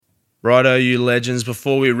Righto, you legends.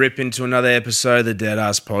 Before we rip into another episode of the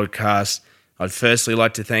Deadass Podcast, I'd firstly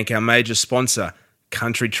like to thank our major sponsor,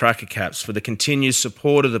 Country Trucker Caps, for the continued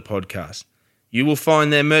support of the podcast. You will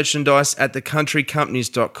find their merchandise at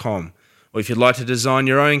thecountrycompanies.com, or if you'd like to design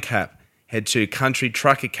your own cap, head to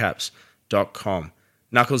countrytruckercaps.com.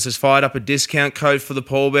 Knuckles has fired up a discount code for the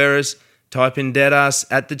pallbearers. Type in Deadass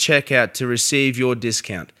at the checkout to receive your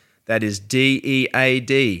discount. That is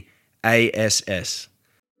DEADASS.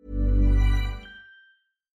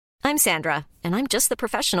 I'm Sandra, and I'm just the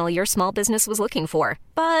professional your small business was looking for.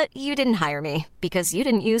 But you didn't hire me because you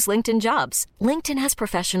didn't use LinkedIn Jobs. LinkedIn has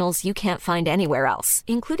professionals you can't find anywhere else,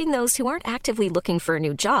 including those who aren't actively looking for a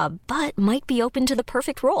new job, but might be open to the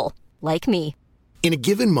perfect role, like me. In a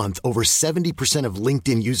given month, over 70% of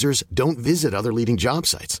LinkedIn users don't visit other leading job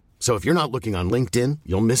sites. So if you're not looking on LinkedIn,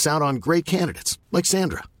 you'll miss out on great candidates like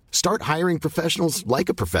Sandra. Start hiring professionals like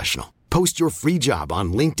a professional. Post your free job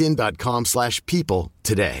on linkedin.com/people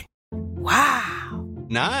today. Wow.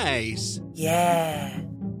 Nice. Yeah.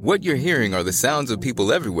 What you're hearing are the sounds of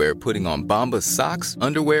people everywhere putting on Bombas socks,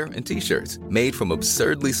 underwear, and T-shirts made from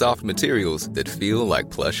absurdly soft materials that feel like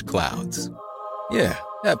plush clouds. Yeah,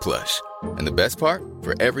 that plush. And the best part?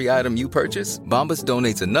 For every item you purchase, Bombas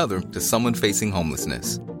donates another to someone facing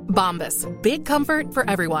homelessness. Bombas. Big comfort for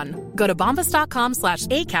everyone. Go to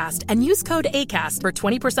bombas.com/ACAST and use code ACAST for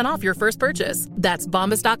 20% off your first purchase. That's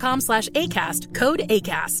bombas.com/ACAST. Code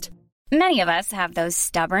ACAST. Many of us have those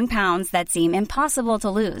stubborn pounds that seem impossible to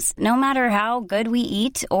lose, no matter how good we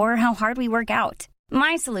eat or how hard we work out.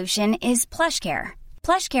 My solution is PlushCare.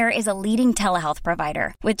 PlushCare is a leading telehealth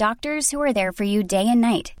provider with doctors who are there for you day and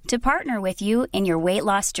night to partner with you in your weight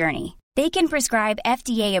loss journey. They can prescribe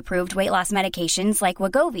FDA-approved weight loss medications like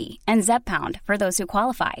Wegovy and Zepbound for those who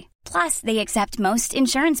qualify. Plus, they accept most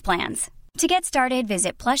insurance plans. To get started,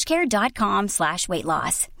 visit plushcare.com/weight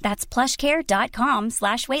loss. That's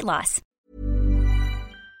plushcare.com/weight loss.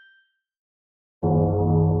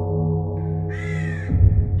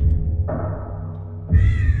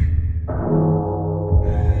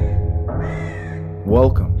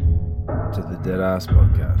 Welcome to the Deadass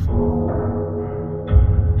Podcast.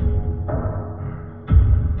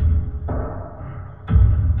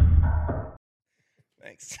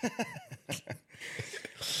 Thanks.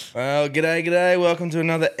 Well, g'day. Welcome to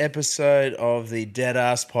another episode of the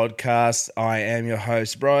Deadass Podcast. I am your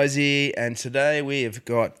host, Bryzy, and today we have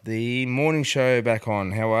got the Mourning Show back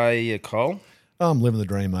on. How are you, Cole? I'm living the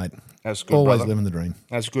dream, mate. That's good, Always brother. living the dream.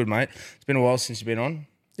 That's good, mate. It's been a while since you've been on.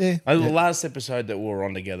 Yeah. The last episode that we were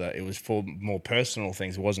on together, it was for more personal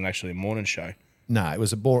things. It wasn't actually a morning show. No, it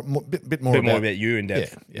was a bit more about you in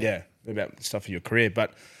depth. Yeah, about stuff of your career.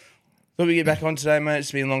 But thought we'd get back on today, mate.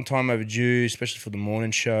 It's been a long time overdue, especially for the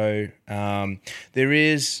morning show. There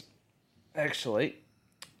is actually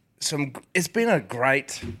it's been a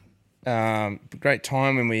great time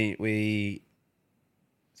when we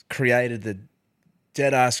created the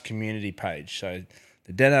Deadass community page. So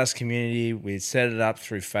the Deadass community, we set it up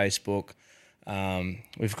through Facebook.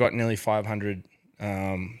 We've got nearly 500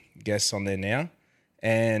 guests on there now,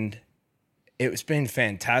 and it's been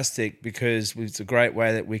fantastic because it's a great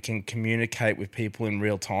way that we can communicate with people in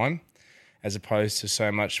real time, as opposed to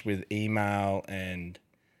so much with email and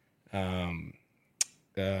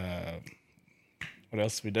what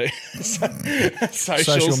else do we do?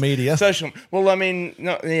 Social media. Well, I mean,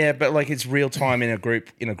 but like it's real time in a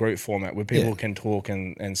group format where people can talk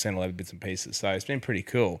and send a lot of bits and pieces. So it's been pretty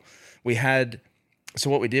cool. So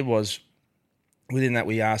what we did was, within that,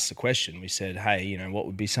 we asked the question. We said, hey, what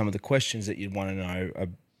would be some of the questions that you'd want to know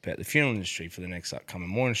about the funeral industry for the next upcoming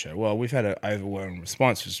morning show? Well, we've had an overwhelming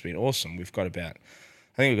response, which has been awesome. We've got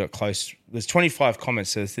there's 25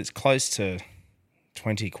 comments, so it's close to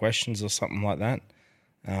 20 questions or something like that,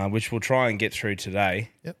 which we'll try and get through today.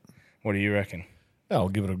 Yep. What do you reckon? I'll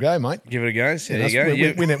give it a go, mate. Give it a go. So there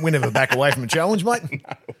you go. We never back away from a challenge, mate.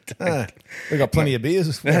 No, we've got plenty of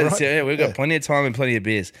beers. Right? Yeah, we've got plenty of time and plenty of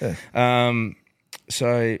beers. Yeah.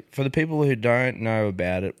 So for the people who don't know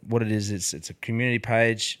about it, what it is, it's a community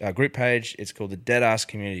page, a group page. It's called the Deadass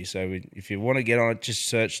Community. So if you want to get on it, just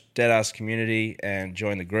search Deadass Community and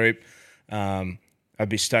join the group. I'd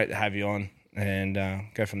be stoked to have you on and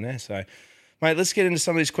go from there. So, mate, let's get into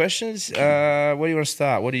some of these questions. Where do you want to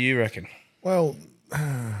start? What do you reckon? Well,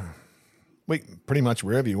 we pretty much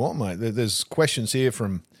wherever you want, mate. There's questions here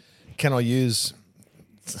from, can I use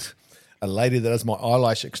a lady that has my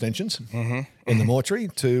eyelash extensions in the mortuary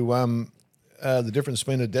to the difference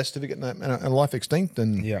between a death certificate and a life extinct?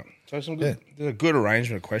 And yeah, so there's a good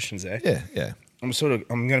arrangement of questions there. Yeah. I'm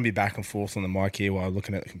going to be back and forth on the mic here while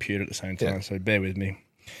looking at the computer at the same time, so bear with me.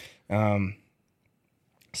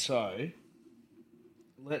 So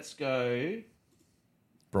let's go.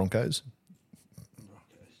 Broncos.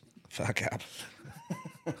 Fuck up.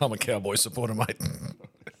 I'm a Cowboy supporter, mate.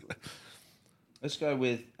 Let's go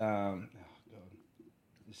with. Oh God,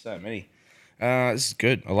 there's so many. This is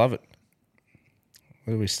good. I love it.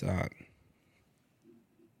 Where do we start?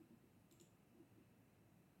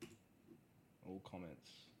 All comments.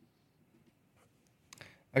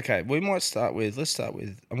 Okay, we might start with. Let's start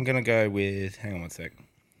with. I'm gonna go with. Hang on one sec.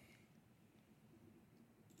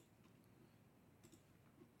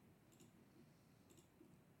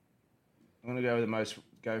 I'm gonna go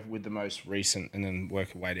with the most recent, and then work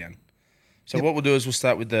our way down. So what we'll do is we'll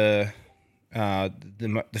start with the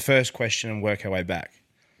first question and work our way back.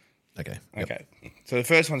 Okay. Okay. So the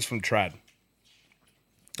first one's from Trad.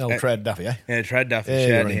 Oh, Trad Duffy, eh? Yeah, Trad Duffy. Yeah,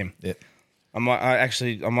 Shout out right. to him. Yeah. I might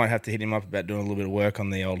have to hit him up about doing a little bit of work on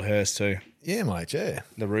the old hearse too. Yeah, mate, yeah.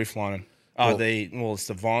 The roof lining. Oh, Well- it's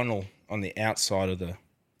the vinyl on the outside of the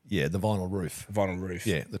Yeah, the vinyl roof. vinyl roof.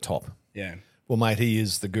 Yeah, the top. Yeah. Well, mate, he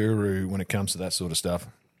is the guru when it comes to that sort of stuff.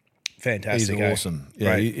 Fantastic. He's awesome.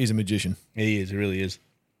 Yeah, Right. he's a magician. He is. He really is.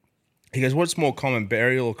 He goes, what's more common,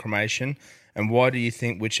 burial or cremation? And why do you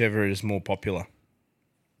think whichever is more popular?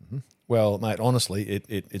 Well, mate, honestly,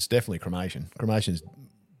 it's definitely cremation. Cremation's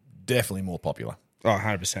definitely more popular. Oh,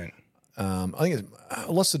 100%. I think it's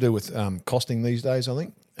lots to do with costing these days, I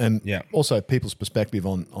think. And Yeah. also people's perspective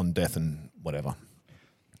on death and whatever.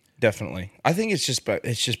 Definitely. I think it's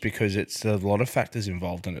just because it's a lot of factors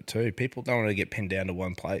involved in it too. People don't want to get pinned down to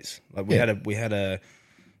one place. Like we had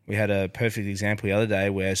a perfect example the other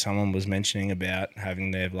day where someone was mentioning about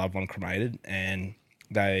having their loved one cremated, and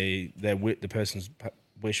the person's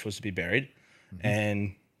wish was to be buried,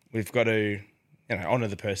 and we've got to honor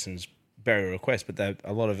the person's burial request, but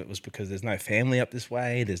a lot of it was because there's no family up this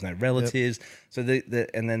way, there's no relatives, so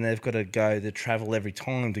and then they've got to travel every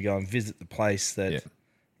time to go and visit the place that. Yep.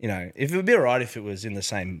 If it would be all right if it was in the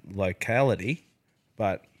same locality,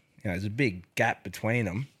 but there's a big gap between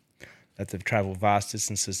them that they've travelled vast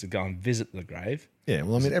distances to go and visit the grave. Yeah,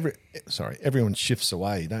 well, I mean, everyone shifts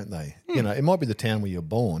away, don't they? It might be the town where you're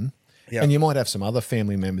born, and you might have some other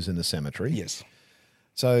family members in the cemetery. Yes.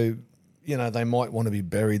 So, they might want to be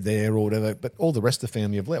buried there or whatever, but all the rest of the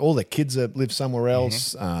family have left. All their kids have lived somewhere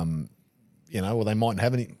else, or they mightn't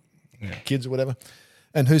have any kids or whatever.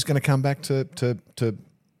 And who's going to come back to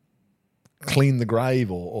clean the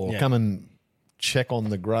grave or come and check on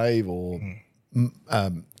the grave or,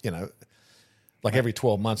 like every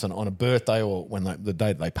 12 months on a birthday or when the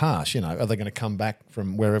day they pass, are they going to come back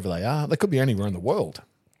from wherever they are? They could be anywhere in the world.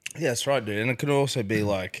 Yeah, that's right, dude. And it could also be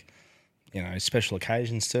like, special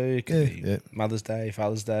occasions too. It could be Mother's Day,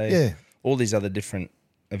 Father's Day, all these other different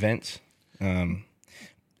events. And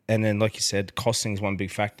then, like you said, costing is one big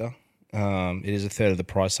factor. It is a third of the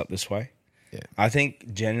price up this way. Yeah. I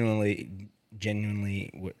think genuinely,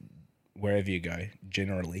 wherever you go,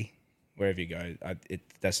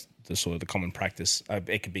 that's the sort of the common practice.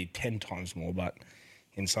 It could be 10 times more, but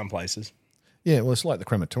in some places. Yeah, well, it's like the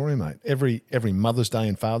crematorium, mate. Every Mother's Day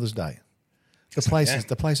and Father's Day, the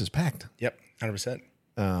place is packed. Yep,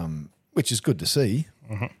 100%. Which is good to see.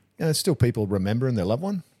 It's still people remembering their loved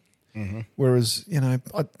one. Whereas,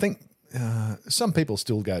 I think some people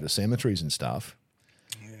still go to cemeteries and stuff.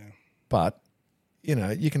 Yeah. But,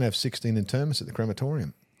 you can have 16 interments at the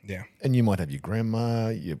crematorium. Yeah. And you might have your grandma,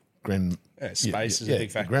 your space is a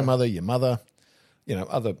big factor. Your grandmother, your mother,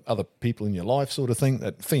 other people in your life sort of thing,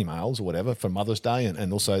 that females or whatever for Mother's Day,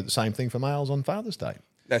 and also the same thing for males on Father's Day.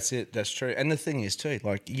 That's it. That's true. And the thing is too,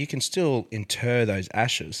 like you can still inter those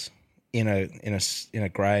ashes in a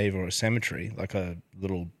grave or a cemetery, like a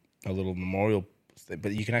little memorial,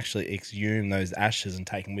 but you can actually exhume those ashes and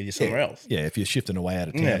take them with you somewhere else. Yeah, if you're shifting away out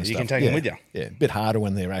of town. Yeah, and you stuff. can take them with you. Yeah, a bit harder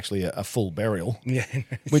when they're actually a full burial. Yeah,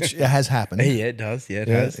 which has happened. Yeah, it does. Yeah, it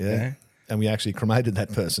has. Yeah. And we actually cremated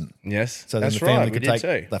that person. Yes, so then the family could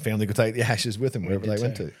take the ashes with them wherever they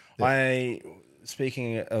went to. Yeah.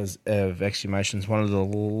 Speaking of exhumations, one of the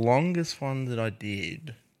longest ones that I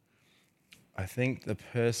did, I think the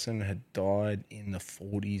person had died in the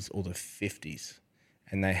 40s or the 50s,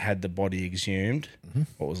 and they had the body exhumed,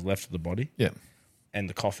 what was left of the body, and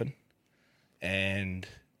the coffin, and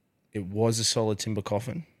it was a solid timber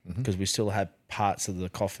coffin because we still had parts of the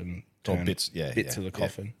coffin, bits of the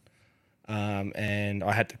coffin, and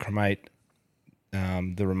I had to cremate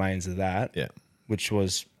the remains of that, which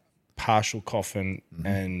was partial coffin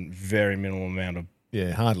and very minimal amount of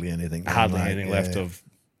hardly anything left of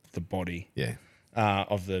the body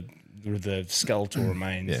of the skeletal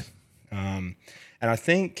remains and I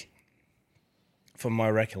think from my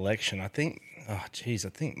recollection I oh, geez, I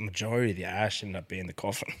think majority of the ash ended up being the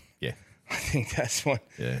coffin. Yeah. I think that's what,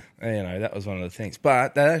 Yeah. That was one of the things.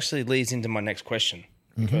 But that actually leads into my next question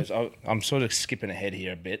because I'm sort of skipping ahead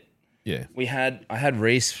here a bit. Yeah. I had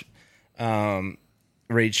Reese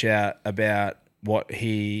reach out about what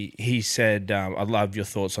he said. I'd love your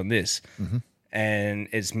thoughts on this, and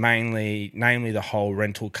it's namely the whole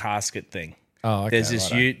rental casket thing. Oh, okay.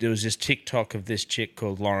 There was this TikTok of this chick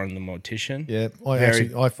called Lauren the Mortician. Yeah,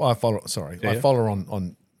 I follow. Sorry, I follow her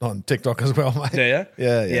on TikTok as well, mate. Do you?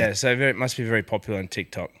 Yeah. So it must be very popular on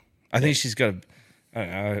TikTok. I think she's got I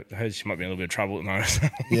don't know. I heard she might be in a little bit of trouble at the moment.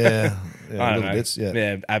 Yeah, I don't little know. bits.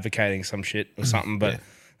 Yeah, Advocating some shit or something. But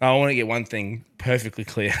I want to get one thing perfectly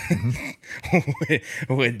clear: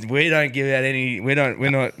 we don't give out any. We're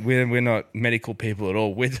not medical people at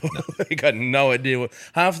all. We got no idea.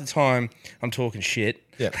 Half the time I'm talking shit.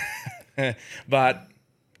 Yeah, but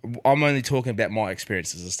I'm only talking about my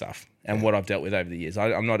experiences and stuff and what I've dealt with over the years.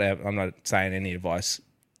 I'm not saying any advice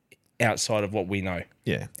outside of what we know.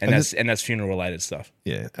 Yeah, and that's funeral related stuff.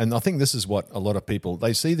 Yeah, and I think this is what a lot of people,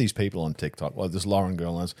 they see these people on TikTok, like this Lauren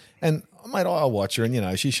girl, and mate, I watch her,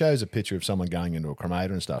 and she shows a picture of someone going into a cremator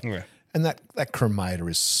and stuff, and that cremator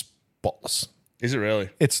is spotless. Is it really?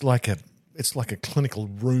 It's like a clinical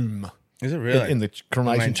room. Is it really in the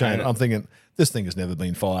cremation chamber? I'm thinking this thing has never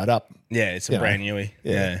been fired up. Yeah, it's a brand newie.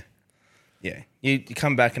 Yeah. You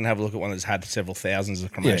come back and have a look at one that's had several thousands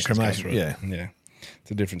of cremations. Yeah. It's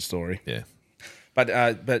a different story. Yeah.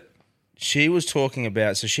 But she was talking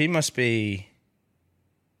about, so she's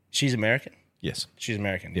American? Yes. She's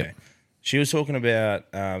American, Yep. yeah. She was talking about,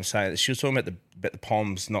 she was talking about the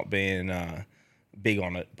Poms not being big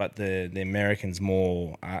on it, but the Americans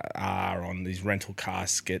more are on these rental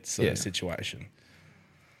caskets sort of situation.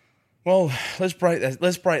 Well, let's break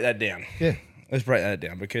that down. Yeah. Let's break that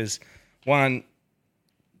down because, one,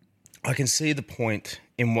 I can see the point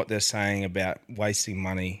in what they're saying about wasting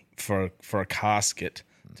money for a casket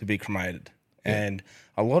to be cremated, and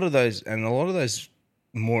a lot of those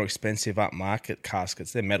more expensive upmarket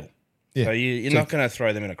caskets, they're metal. Yeah. So you're not going to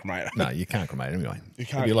throw them in a cremator. No, you can't cremate anyway. You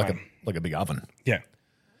can't. It'd be like a big oven. Yeah,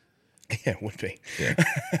 it would be. Yeah.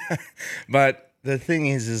 But the thing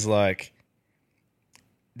is like,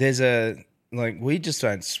 we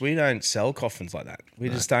don't sell coffins like that. We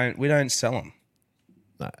don't sell them.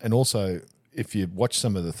 No. And also, if you watch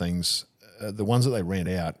some of the things, the ones that they rent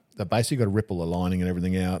out, they've basically got to rip all the lining and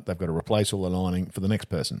everything out. They've got to replace all the lining for the next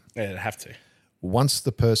person. Yeah, they have to. Once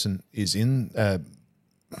the person is in,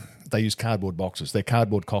 they use cardboard boxes. They're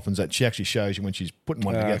cardboard coffins that she actually shows you when she's putting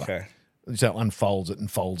one together. Okay. So unfolds it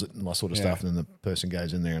and folds it and that sort of stuff, and then the person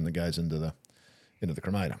goes in there and it goes into the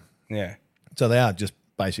cremator. Yeah. So they are just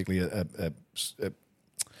basically a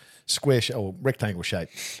square or rectangle shape.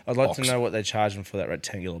 I'd like box. to know what they're charging for that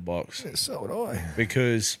rectangular box. Yeah, so would I.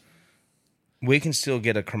 Because we can still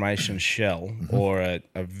get a cremation shell or a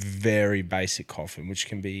very basic coffin, which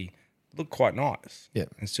can look quite nice. Yeah.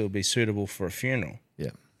 And still be suitable for a funeral.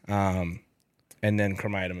 Yeah. And then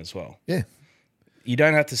cremate them as well. Yeah. You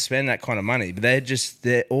don't have to spend that kind of money, but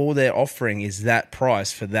all they're offering is that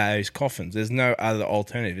price for those coffins. There's no other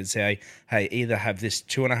alternative. It's hey, either have this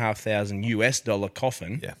 $2,500 US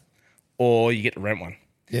coffin, or you get to rent one.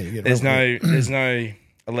 Yeah, you get there's no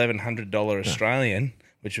 $1,100 Australian,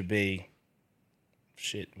 which would be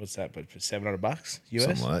what's that? But for $700 US,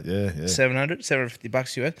 something like that. Yeah.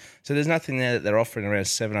 $750 US. So there's nothing there that they're offering around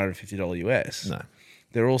 $750 US. No.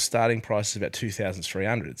 They're all starting prices about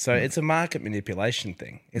 $2,300. So it's a market manipulation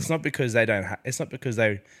thing. It's not because they don't. It's not because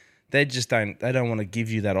they just don't. They don't want to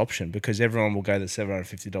give you that option because everyone will go the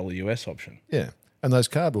 $750 US option. Yeah, and those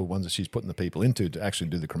cardboard ones that she's putting the people into to actually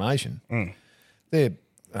do the cremation, they're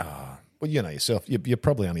well, you know yourself. You're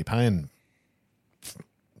probably only paying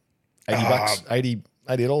 $80, $80,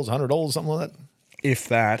 $100, something like that. If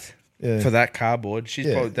that, for that cardboard,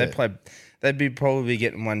 they'd be probably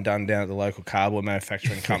getting one done down at the local cardboard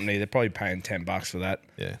manufacturing company. They're probably paying $10 for that.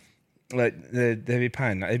 Yeah, like they'd be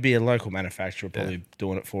paying that. It'd be a local manufacturer probably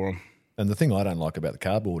doing it for them. And the thing I don't like about the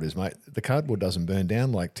cardboard is, mate, the cardboard doesn't burn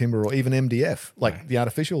down like timber or even MDF, like the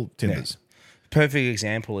artificial timbers. Yeah. Perfect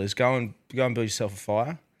example is go and build yourself a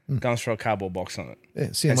fire. Go and throw a cardboard box on it.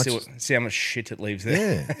 Yeah, see how much shit it leaves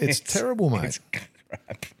there. Yeah, it's terrible, mate. It's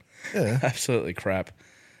crap. Yeah, absolutely crap.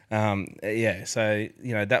 So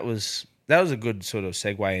that was a good sort of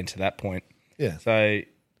segue into that point. Yeah. So,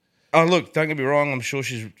 look, don't get me wrong. I'm sure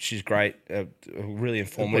she's great, really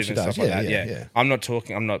informative and stuff like that. Yeah. I'm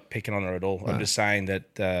not picking on her at all. No. I'm just saying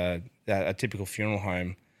that a typical funeral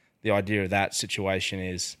home, the idea of that situation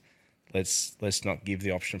is let's not give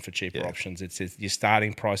the option for cheaper options. It's your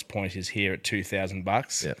starting price point is here at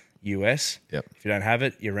 $2,000. Yeah. US. Yep. If you don't have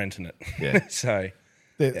it, you're renting it. Yeah. So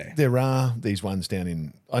there are these ones down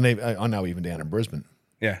in I know even down in Brisbane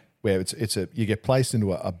where you get placed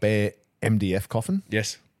into a bare MDF coffin.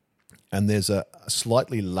 Yes. And there's a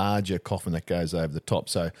slightly larger coffin that goes over the top.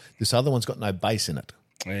 So this other one's got no base in it.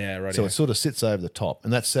 Yeah, right. So it sort of sits over the top,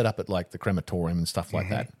 and that's set up at like the crematorium and stuff like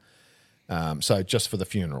that. So just for the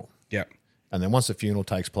funeral. Yeah. And then once the funeral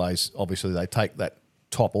takes place, obviously they take that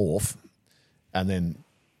top off, and then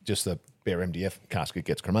just the bare MDF casket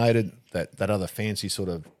gets cremated. That other fancy sort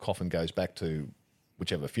of coffin goes back to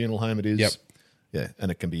whichever funeral home it is. Yep. Yeah,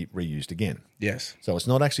 and it can be reused again. Yes. So it's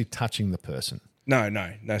not actually touching the person. No,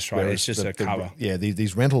 that's right. Whereas it's just a cover.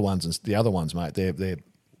 These rental ones and the other ones, mate,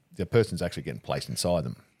 the person's actually getting placed inside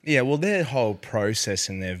them. Yeah, well, their whole process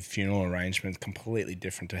and their funeral arrangement is completely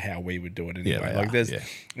different to how we would do it anyway.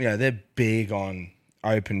 They're big on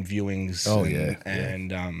open viewings.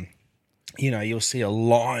 And you'll see a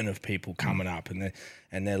line of people coming up, and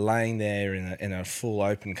they're laying there in a full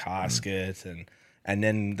open casket, and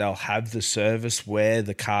then they'll have the service where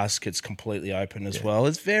the casket's completely open as well.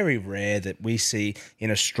 It's very rare that we see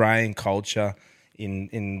in Australian culture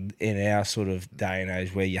in our sort of day and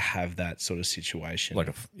age where you have that sort of situation. Like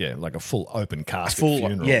a full open casket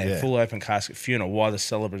funeral. Full open casket funeral while the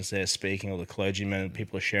celebrant's there speaking, or the clergyman, and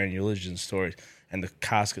people are sharing eulogies and stories, and the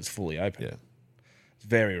casket's fully open. Yeah. It's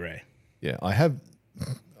very rare. Yeah, I have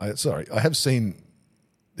seen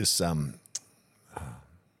this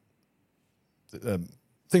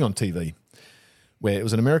thing on TV where it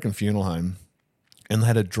was an American funeral home and they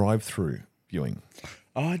had a drive-through viewing.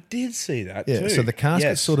 Oh, I did see that too. So the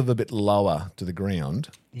casket's sort of a bit lower to the ground.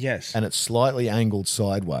 Yes. And it's slightly angled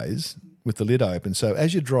sideways with the lid open. So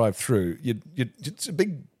as you drive through, it's a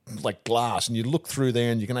big like glass, and you look through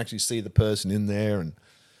there and you can actually see the person in there. And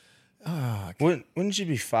wouldn't you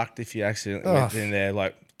be fucked if you accidentally went in there,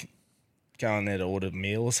 like going there to order a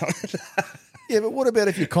meal or something? Yeah, but what about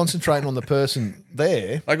if you're concentrating on the person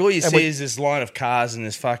there? Like all you see is this line of cars and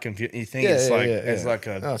this fucking. You think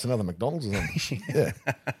it's another McDonald's or something. Yeah,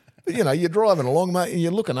 but you're driving along, mate, and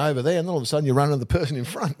you're looking over there, and then all of a sudden you're running the person in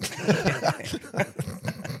front.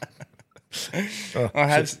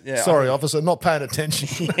 Sorry, officer, not paying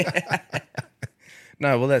attention.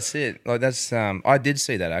 No, well that's it. Like that's I did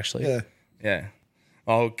see that actually. Yeah.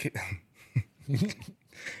 Oh,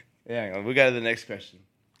 yeah. We'll go to the next question.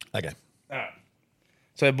 Okay. All right.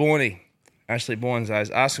 So, Ashley Bourne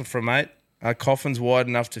says, asking for a mate, are coffins wide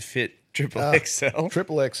enough to fit triple XL?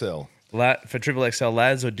 Triple XL. For triple XL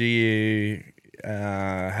lads, or do you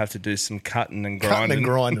have to do some cutting and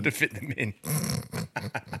grinding to fit them in?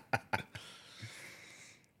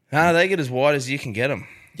 No, they get as wide as you can get them.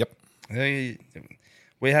 Yep.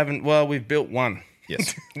 We've built one.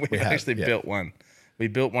 Yes. We've actually built one. We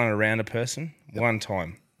built one around a person one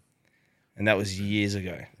time, and that was years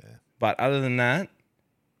ago. Yeah. But other than that,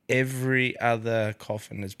 every other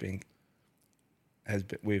coffin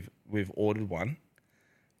we've ordered one,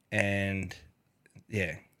 and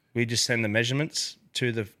we just send the measurements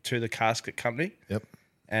to the casket company. Yep.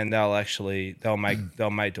 And they'll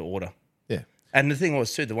made to order. Yeah. And the thing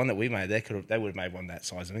was too, the one that we made, they would have made one that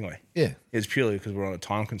size anyway. Yeah. It's purely because we're on a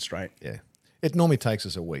time constraint. Yeah. It normally takes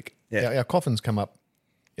us a week. Yeah. Our coffins come up,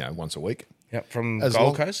 once a week. Yep. From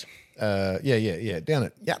Gold Coast. Down at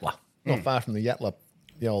Yatla, not far from the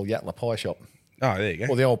old Yatla pie shop. Oh, there you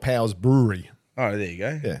go. Or the old Powers Brewery. Oh, there you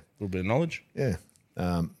go. Yeah. A little bit of knowledge. Yeah.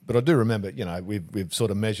 But I do remember, we've sort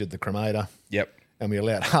of measured the cremator. Yep. And we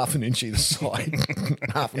allowed half an inch either side,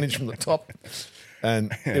 half an inch from the top.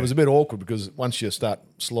 And it was a bit awkward because once you start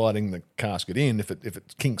sliding the casket in, if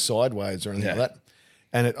it kinks sideways or anything like that,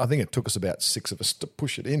 and I think it took us about 6 of us to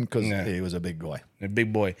push it in because he was a big guy. A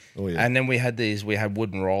big boy. Oh, yeah. And then we had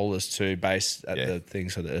wooden rollers too, based at the thing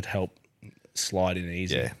so that it helped slide in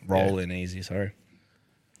easy, roll in easy, sorry.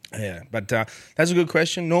 Yeah, but that's a good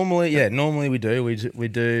question. Normally we do. We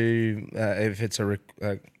do if it's a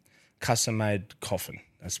custom-made coffin.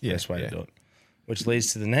 That's the best way to do it. Which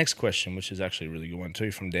leads to the next question, which is actually a really good one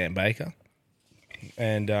too, from Dan Baker.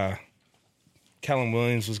 And Callum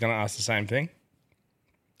Williams was going to ask the same thing.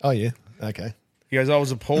 Oh, yeah. Okay. He goes, I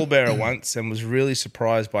was a pallbearer once and was really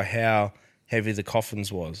surprised by how heavy the coffin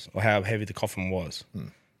was.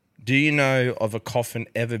 Do you know of a coffin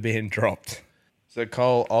ever being dropped? So,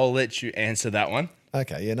 Cole, I'll let you answer that one.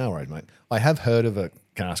 Okay, yeah, no worries, mate. I have heard of a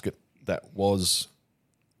casket that was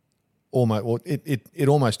almost, it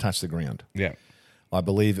almost touched the ground. Yeah. I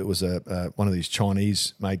believe it was one of these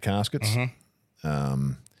Chinese-made caskets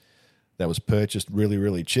that was purchased really,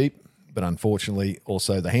 really cheap but unfortunately,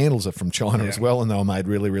 also the handles are from China as well, and they were made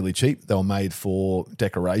really, really cheap. They were made for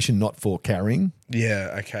decoration, not for carrying.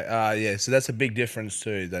 Yeah. Okay. Yeah. So that's a big difference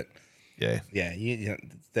too. That. Yeah. Yeah.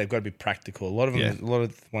 They've got to be practical. A lot of them. Yeah. A lot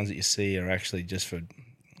of the ones that you see are actually just for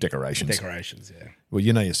Decorations. Yeah. Well,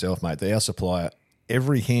 you know yourself, mate. Our supplier,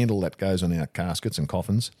 every handle that goes on our caskets and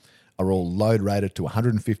coffins are all load rated to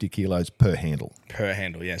 150 kilos per handle. Per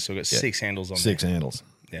handle, yeah. So we've got 6 handles on 6 there. handles.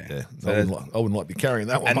 Yeah. So I wouldn't like to be carrying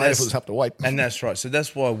that one, mate, if it was up to weight. And that's right. So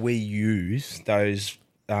that's why we use those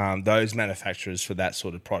manufacturers for that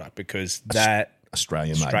sort of product, because that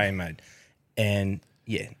Australian made. And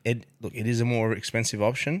yeah, it is a more expensive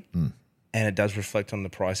option, and it does reflect on the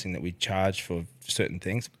pricing that we charge for certain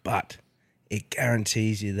things, but it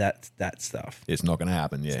guarantees you that stuff. It's not going to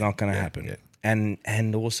happen. Yeah, it's not going to happen. Yeah.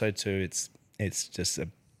 And also too, it's just a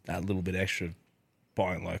little bit extra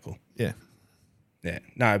buying local. Yeah. Yeah.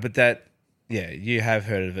 No, but you have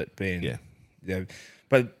heard of it being. Yeah.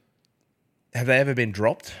 But have they ever been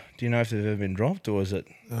dropped? Do you know if they've ever been dropped, or is it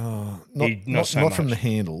not from the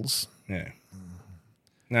handles? Yeah.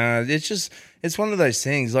 No, it's one of those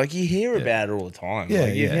things. Like, you hear about it all the time. Yeah,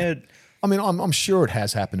 like, you've heard. I mean, I'm sure it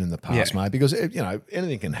has happened in the past, mate, because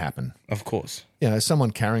anything can happen. Of course.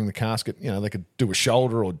 Someone carrying the casket, they could do a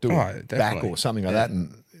shoulder or do a back or something like that,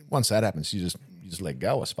 and once that happens, you just let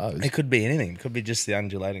go, I suppose. It could be anything. It could be just the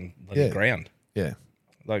undulating ground. Yeah.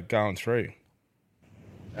 Like going through.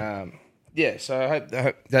 So I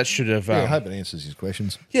hope that should have. I hope it answers his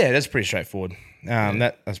questions. Yeah, that's pretty straightforward.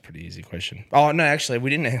 That's a pretty easy question. Oh no, actually, we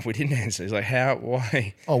didn't answer. It's like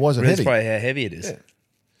why? Oh, was it that's heavy? Probably how heavy it is. Yeah.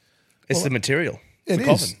 It's the material. It is.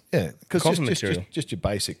 Coffin. Yeah, because just your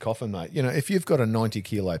basic coffin, mate. If you've got a 90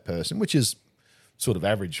 kilo person, which is sort of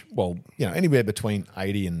average, anywhere between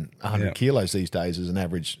 80 and 100 kilos these days is an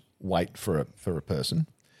average weight for a person.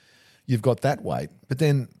 You've got that weight, but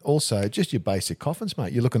then also just your basic coffins,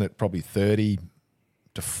 mate. You're looking at probably 30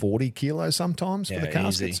 to 40 kilos sometimes for the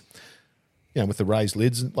caskets. Easy. With the raised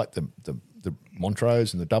lids, like the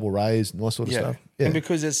Montrose and the double raised and all that sort of stuff. Yeah, and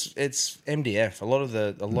because it's MDF, a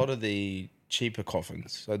lot of the cheaper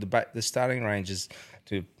coffins. So the starting range is,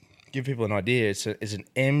 to give people an idea, it's an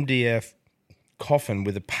MDF coffin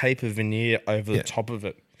with a paper veneer over the top of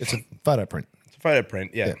it. It's a photo print. It's a photo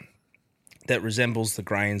print, yeah. That resembles the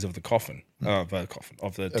grains of the coffin, of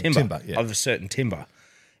the timber, of a certain timber.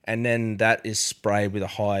 And then that is sprayed with a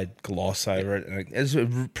high gloss over it, and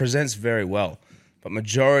it presents very well. But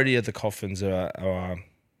majority of the coffins are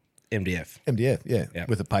MDF. MDF,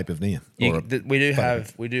 with a paper veneer.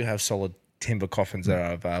 We do have solid timber coffins that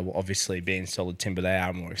are available. Obviously, being solid timber, they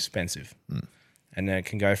are more expensive, and then it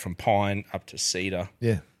can go from pine up to cedar,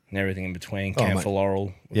 and everything in between. Camphor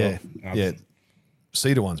laurel,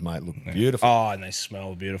 cedar ones, mate, look beautiful. Oh, and they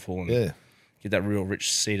smell beautiful, and get that real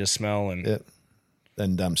rich cedar smell. And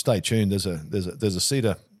and stay tuned. There's a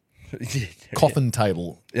cedar coffin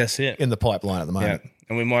table. That's it in the pipeline at the moment. Yeah.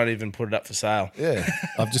 And we might even put it up for sale. Yeah,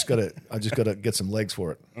 I've just got to get some legs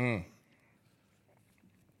for it.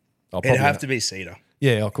 It'd have to be cedar.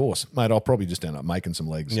 Yeah, of course, mate. I'll probably just end up making some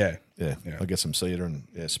legs. Yeah. I'll get some cedar and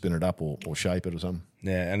spin it up or shape it or something.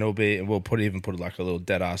 Yeah, and we'll put like a little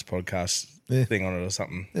dead ass podcast thing on it or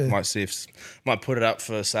something. Yeah. Might put it up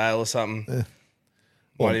for sale or something. Yeah.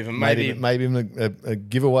 Might even maybe even a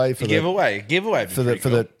giveaway for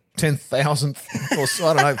the 10,000th or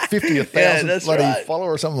I don't know 50,000th bloody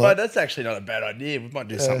follower or something like that. That's actually not a bad idea. We might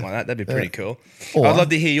do something like that. That'd be pretty cool. I'd love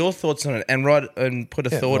to hear your thoughts on it and put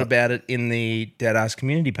a thought about it in the Dead Ass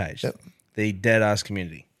community page. Yep. The Dead Ass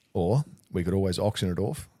community. Or we could always auction it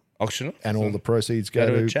off. And all the proceeds go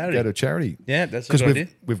to charity. Yeah, that's a good idea.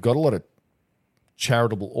 We've got a lot of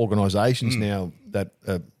charitable organisations now that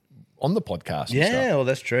are on the podcast. Yeah, well,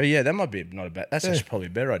 that's true. Yeah, that might be not a bad. That's actually probably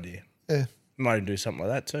a better idea. Yeah. Might even do something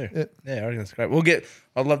like that too. Yeah, I reckon that's great.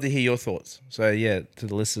 I'd love to hear your thoughts. So to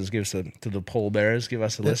the listeners, to the pallbearers, give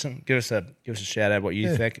us a listen. Give us a shout out what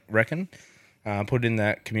you reckon. Put it in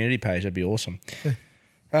that community page. That'd be awesome.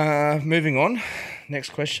 Moving on. Next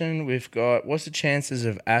question. We've got: what's the chances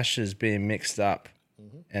of ashes being mixed up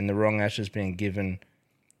and the wrong ashes being given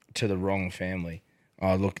to the wrong family?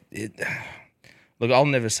 Oh, look, I'll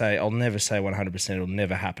never say 100% it'll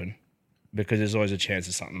never happen, because there's always a chance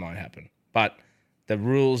that something might happen. But the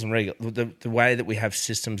rules and the way that we have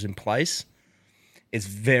systems in place, it's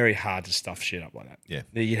very hard to stuff shit up like that. Yeah.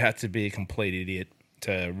 You'd have to be a complete idiot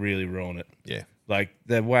to really ruin it. Yeah. Like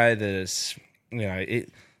the way that it's,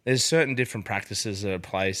 there's certain different practices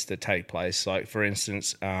that take place. Like, for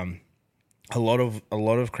instance, a lot of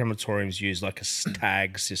crematoriums use like a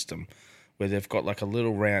tag system where they've got like a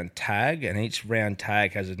little round tag, and each round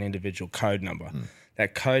tag has an individual code number.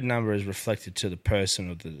 that code number is reflected to the person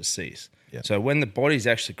or the deceased. Yep. So when the body's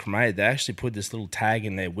actually cremated, they actually put this little tag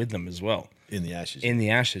in there with them as well. In the ashes. In the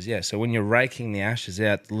ashes, yeah. So when you're raking the ashes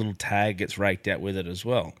out, the little tag gets raked out with it as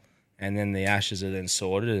well. And then the ashes are then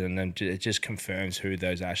sorted, and then it just confirms who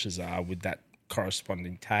those ashes are with that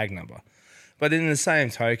corresponding tag number. But in the same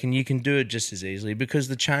token, you can do it just as easily because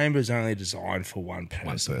the chamber is only designed for one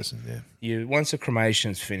person. One person, yeah. Once the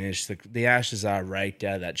cremation's finished, the ashes are raked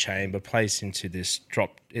out of that chamber, placed into this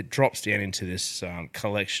it drops down into this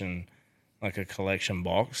collection, like a collection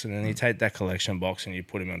box, and then you take that collection box and you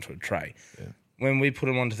put them onto a tray. Yeah. When we put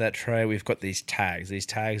them onto that tray, we've got these tags. These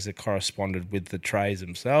tags are corresponded with the trays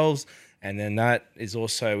themselves, and then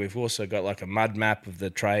we've also got like a mud map of the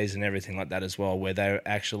trays and everything like that as well, where they're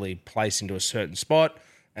actually placed into a certain spot,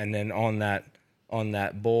 and then on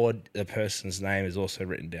that board, the person's name is also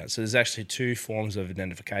written down. So there's actually two forms of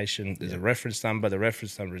identification. There's a reference number. The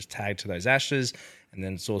reference number is tagged to those ashes, and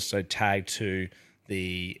then it's also tagged to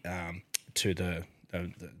the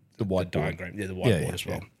whiteboard diagram, the whiteboard as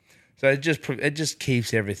well. Yeah. So it just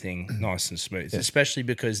keeps everything nice and smooth, especially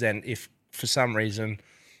because then if for some reason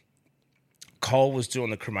Cole was doing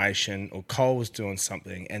the cremation or Cole was doing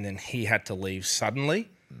something and then he had to leave suddenly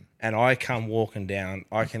and I come walking down,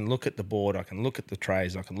 I can look at the board, I can look at the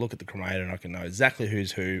trays, I can look at the cremator, and I can know exactly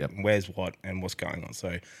who's who, where's what, and what's going on. So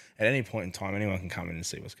at any point in time, anyone can come in and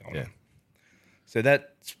see what's going on. So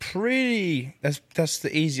that's the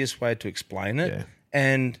easiest way to explain it. Yeah.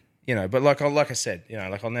 And but like I said,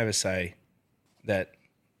 I'll never say that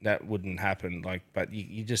wouldn't happen. But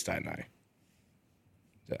you just don't know.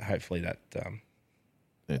 So hopefully that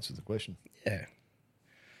answers the question. Yeah.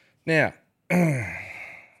 Now,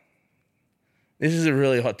 this is a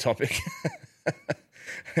really hot topic,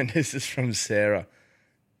 and this is from Sarah.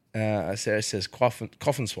 Sarah says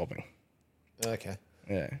coffin swapping. Okay.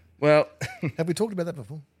 Yeah. Well, have we talked about that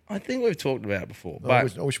before? I think we've talked about it before. No,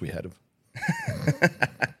 but I wish we had.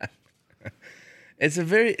 It's a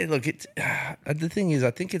very the thing is,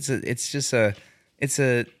 I think it's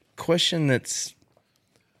a question that's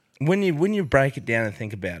when you break it down and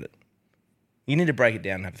think about it, you need to break it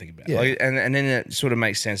down and have a think about it, and then it sort of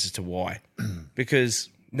makes sense as to why, because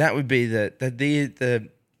that would be the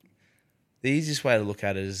easiest way to look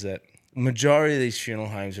at it is that majority of these funeral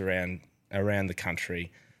homes around the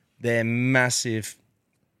country, they're massive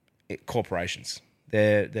corporations.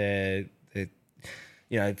 They're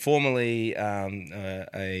formerly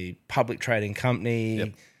a public trading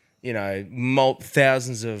company. Yep.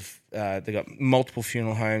 Thousands of they got multiple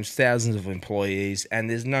funeral homes, thousands of employees, and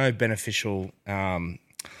there's no beneficial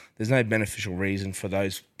reason for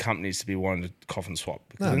those companies to be wanting to coffin swap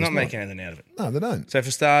because they're not making anything out of it. No, they don't. So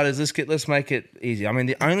for starters, let's make it easy. I mean,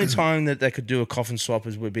 the only time that they could do a coffin swap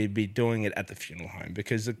would be doing it at the funeral home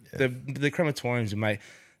because the crematoriums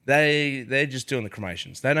they're just doing the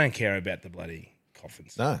cremations. They don't care about the bloody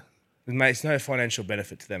coffins. No. It makes no financial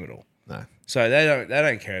benefit to them at all. No. So they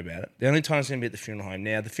don't care about it. The only time it's going to be at the funeral home.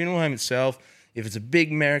 Now, the funeral home itself, if it's a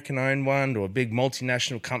big American-owned one or a big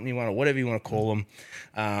multinational company one or whatever you want to call them,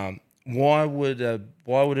 why would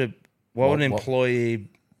an employee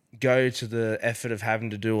go to the effort of having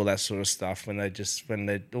to do all that sort of stuff when they're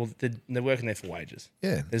working there for wages?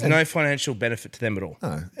 Yeah. There's no financial benefit to them at all.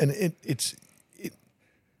 No, and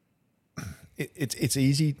it's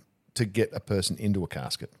easy to get a person into a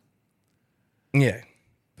casket. Yeah.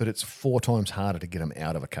 But it's 4 times harder to get them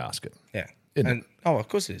out of a casket. Yeah. Of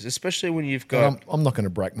course it is, especially when you've got... I'm not going to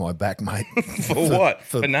break my back, mate. For what?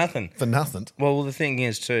 For nothing. For nothing. Well, the thing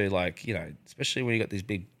is too, especially when you've got these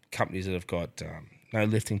big companies that have got no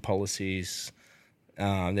lifting policies,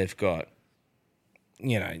 they've got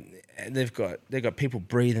they've got people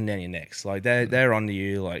breathing down your necks. Like they're onto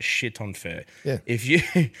you like shit on fur. Yeah. If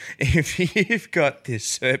you've got this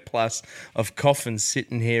surplus of coffins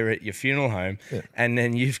sitting here at your funeral home, and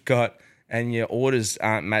then and your orders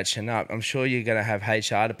aren't matching up, I'm sure you're going to have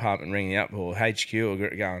HR department ringing up or HQ or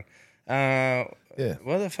going,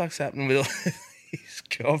 what the fuck's happening with all these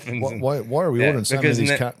coffins? Why are we ordering so many of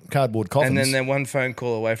these cardboard coffins? And then they're one phone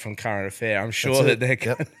call away from current affair. I'm sure that they're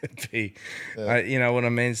going to be, you know what I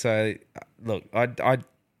mean? So, look, I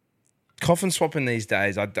coffin swapping these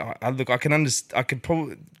days, I could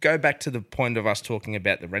probably go back to the point of us talking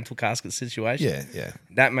about the rental casket situation. Yeah.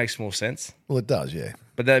 That makes more sense. Well, it does, yeah.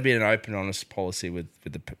 But that'd be an open, honest policy with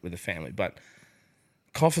the family. But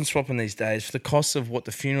coffin swapping these days, for the cost of what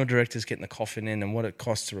the funeral director's getting the coffin in and what it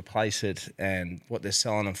costs to replace it and what they're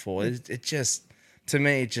selling them for, it just, to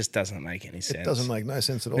me, it just doesn't make any sense. It doesn't make no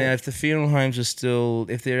sense at all. Now, if the funeral homes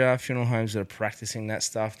if there are funeral homes that are practicing that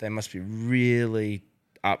stuff, they must be really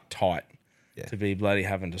uptight to be bloody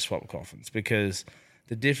having to swap coffins because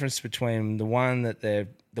the difference between the one that they're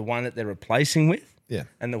replacing with,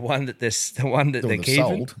 and the one that they're keeping,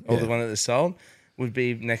 sold, or the one that they're sold, would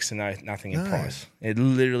be next to nothing in price. It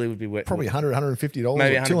literally would be worth probably $100, $150,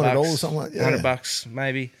 maybe or $200, something like that. $100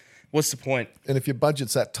 maybe. What's the point? And if your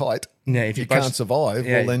budget's that tight, if you can't survive.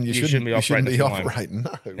 Well, then you shouldn't be operating.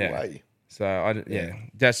 No way. So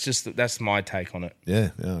that's my take on it. Yeah,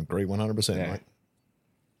 I agree 100%, mate.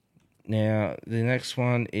 Now the next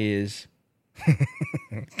one is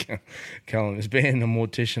Callum, is being a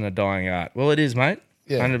mortician a dying art? Well, it is, mate.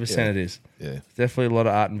 100% it is. Yeah, definitely a lot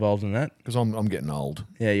of art involved in that. Because I'm getting old.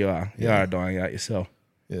 Yeah, you are. You are a dying art yourself.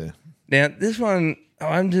 Yeah. Now this one,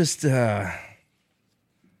 I'm just I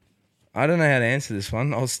don't know how to answer this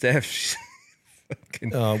one. Oh, Steph.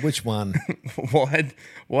 Which one?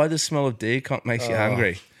 Why the smell of deer makes you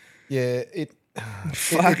hungry? Yeah, it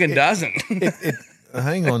fucking doesn't.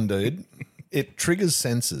 Hang on, dude. It triggers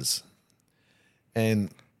senses.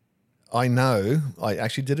 And I know I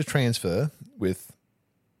actually did a transfer with...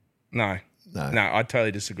 No, I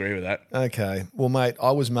totally disagree with that. Okay. Well, mate,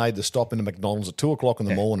 I was made to stop in a McDonald's at 2 o'clock in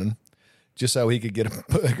the morning just so he could get a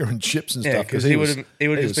burger and chips and stuff. Because he would have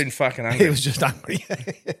just been fucking hungry. He was just hungry.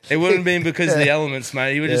 It wouldn't have been because of the elements,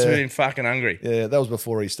 mate. He would have just been fucking hungry. Yeah, that was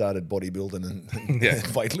before he started bodybuilding and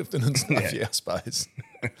weightlifting and stuff, I suppose.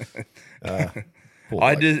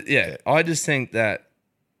 I just think that,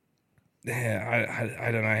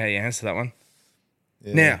 I don't know how you answer that one.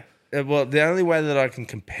 Yeah. Now, well, the only way that I can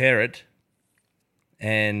compare it,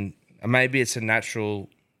 and maybe it's a natural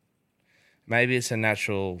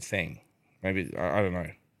thing. Maybe, I don't know.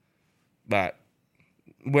 But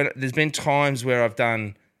there's been times where I've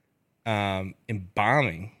done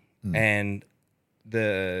embalming and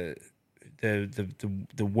the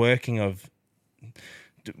working with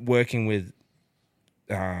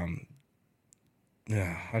I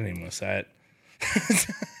don't even want to say it.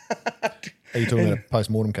 Are you talking about a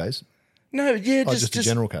post-mortem case? No, just a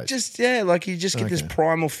general case. Like you just get this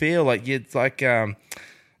primal feel, like it's like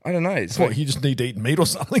I don't know. It's what, you just need to eat meat or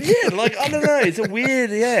something? Yeah, like I don't know. It's a weird.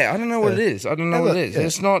 I don't know what it is. I don't know what it is. Yeah.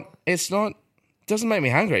 It's not. It doesn't make me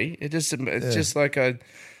hungry. It's just like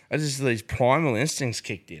these primal instincts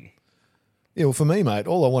kicked in. Yeah, well, for me, mate,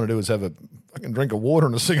 all I want to do is have a fucking drink of water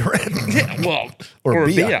and a cigarette. Yeah, well, or a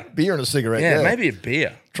beer. Beer and a cigarette. Yeah, maybe a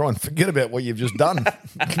beer. Try and forget about what you've just done.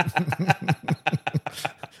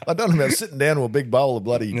 I don't know about sitting down to a big bowl of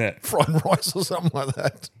bloody fried rice or something like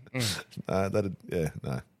that.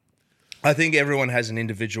 No. I think everyone has an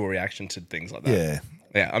individual reaction to things like that.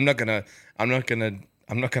 Yeah. I'm not gonna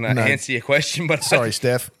answer your question, but sorry,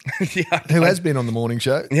 Steph. Who has been on the morning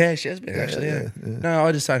show? Yeah, she has been actually. Yeah. No,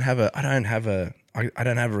 I just don't have a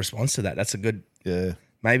response to that. That's a good. Yeah.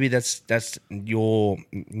 Maybe that's your,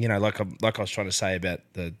 like I was trying to say about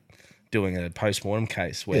doing a post-mortem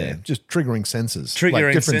case where just triggering senses,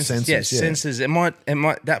 different senses. Yes, senses. It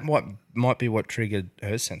might be what triggered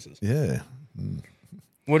her senses. Yeah.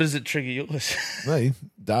 What does it trigger yours? Me,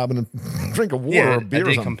 dabbing a drink of water or a beer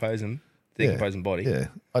or something. Decomposing body. Yeah,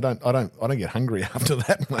 I don't get hungry after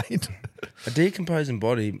that, mate. A decomposing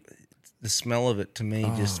body, the smell of it to me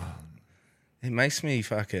it makes me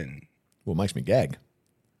fucking. Well, it makes me gag.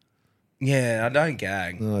 Yeah, I don't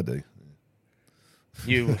gag. No, I do.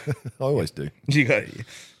 You, I always do. You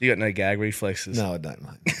got no gag reflexes. No, I don't,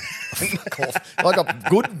 mate. I got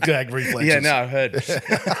good gag reflexes. Yeah, no, I've heard.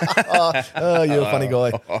 You're a funny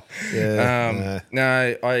guy. Yeah.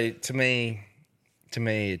 No, to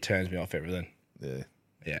me, it turns me off everything.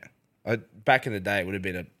 Yeah. Back in the day, it would have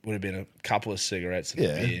been a couple of cigarettes and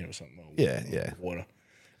a beer or something. Or water.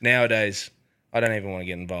 Nowadays, I don't even want to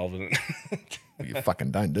get involved in it. Well, you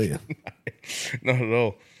fucking don't, do you? No, not at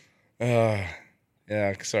all.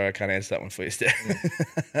 Yeah, sorry, I can't answer that one for you, Steph.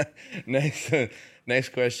 Next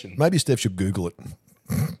question. Maybe Steph should Google it.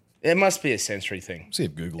 It must be a sensory thing. See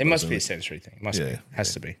if Google. It must be a sensory thing. It must be.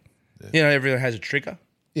 Has to be. Yeah. Everyone has a trigger.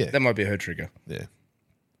 Yeah, that might be her trigger. Yeah.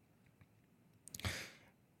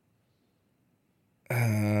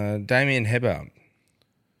 Damien Hebber.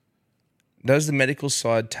 Does the medical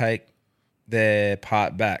side take their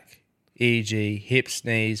part back, e.g., hips,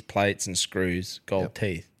 knees, plates, and screws, gold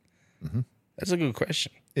teeth? Mm-hmm. That's a good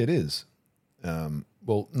question. It is.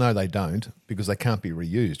 Well, no, they don't, because they can't be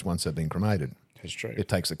reused once they've been cremated. That's true. It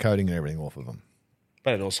takes the coating and everything off of them.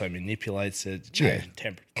 But it also manipulates it, change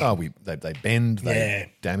temperature. Oh, they bend,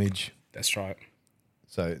 they damage. That's right.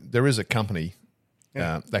 So there is a company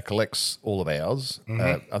that collects all of ours.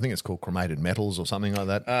 I think it's called Cremated Metals or something like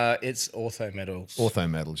that. It's Ortho Metals. Ortho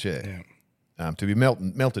Metals, yeah. To be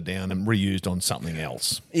melted down and reused on something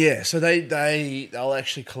else. Yeah, so they'll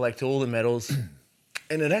actually collect all the metals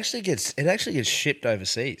And it actually gets shipped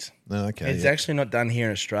overseas. Oh, okay. It's actually not done here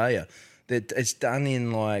in Australia. It's done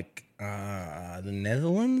in like the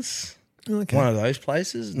Netherlands. Okay. One of those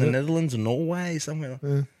places, the Netherlands or Norway, somewhere.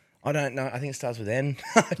 I don't know. I think it starts with N.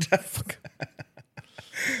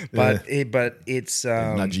 But it's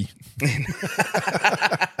Nudgy.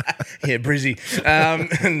 yeah, Brizzy.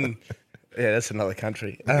 Yeah, that's another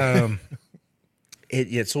country.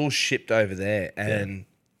 It's all shipped over there, and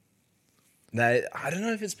I don't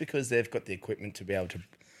know if it's because they've got the equipment to be able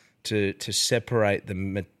to separate the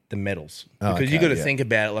metals. Because you got to think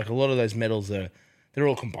about it. Like a lot of those metals they're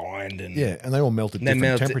all combined, and and they all melt at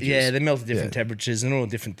different temperatures. Yeah, they melt at different temperatures and all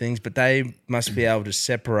different things. But they must be able to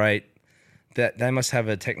separate. That they must have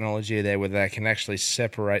a technology there where they can actually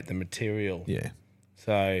separate the material. Yeah.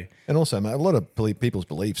 So and also, mate, a lot of people's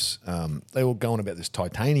beliefs, they all go on about this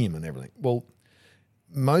titanium and everything. Well,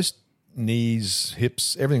 most knees,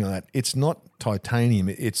 hips, everything like that, it's not titanium.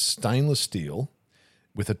 It's stainless steel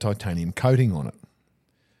with a titanium coating on it.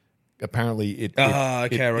 Apparently,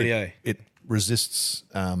 it resists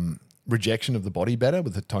rejection of the body better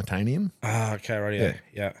with the titanium. Okay, right,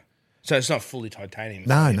 yeah. So it's not fully titanium.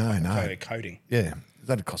 No. Coating. Yeah,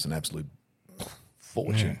 that'd cost an absolute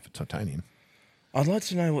fortune for titanium. I'd like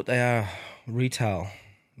to know what they are retail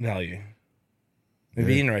value. It'd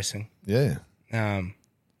be interesting. Yeah.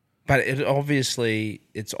 But it's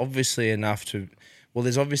obviously enough to. Well,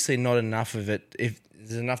 there's obviously not enough of it. If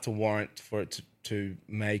there's enough to warrant for it to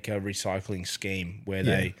make a recycling scheme where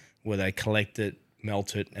they collect it,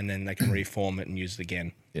 melt it, and then they can reform it and use it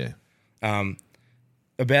again. Yeah.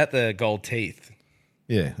 About the gold teeth.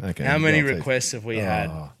 Yeah. Okay. How many requests have we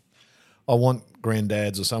had? I want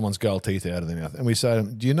granddad's or someone's gold teeth out of their mouth, and we say to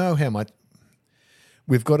them, "Do you know how much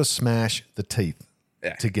we've got to smash the teeth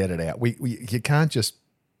to get it out? You can't just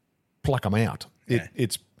pluck them out. They're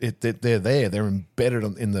there. They're embedded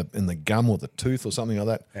in the gum or the tooth or something like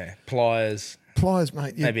that. Yeah, pliers,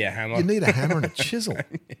 mate. Maybe a hammer. You need a hammer and a chisel.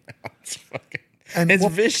 It's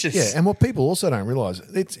vicious. Yeah, and what people also don't realise,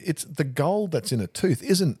 it's the gold that's in a tooth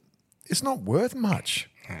it's not worth much.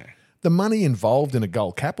 No. The money involved in a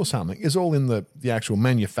gold cap or something is all in the actual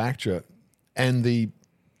manufacture and the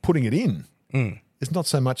putting it in. It's not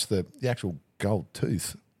so much the actual gold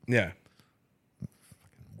tooth. Yeah.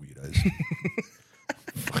 Fucking weirdos.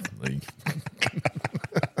 Fucking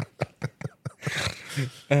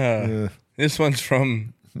me. This one's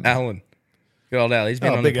from Alan. Good old Al. He's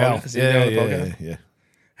been on big the Al. podcast. Yeah.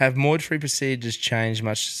 Have mortuary procedures changed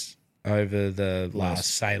much over the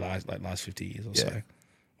last 50 years or so,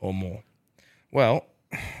 or more? Well,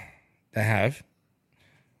 they have.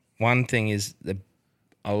 One thing is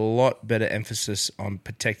a lot better emphasis on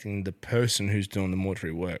protecting the person who's doing the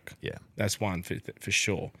mortuary work. Yeah. That's one for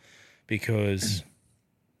sure, because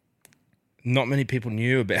not many people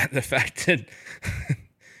knew about the fact that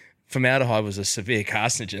formaldehyde was a severe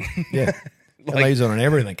carcinogen. Yeah. And they use it on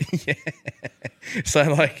everything. Yeah.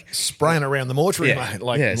 So spraying around the mortuary,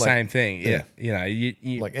 mate. Same thing. Yeah.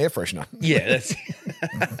 You like air freshener. Yeah, that's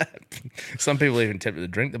some people even tempted to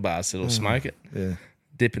drink the bastard or smoke it. Yeah.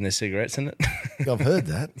 Dipping their cigarettes in it. I've heard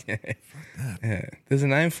that. Yeah. There's a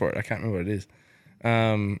name for it. I can't remember what it is.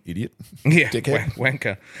 Idiot. Yeah. Dickhead.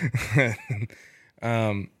 Wanker.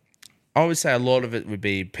 I would say a lot of it would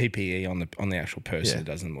be PPE on the actual person who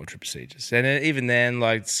does the mortuary procedures. And even then,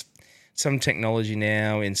 some technology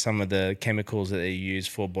now in some of the chemicals that they use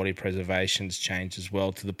for body preservation's changed as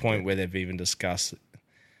well, to the point where they've even discussed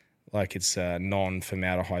it's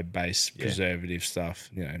non-formaldehyde based preservative stuff,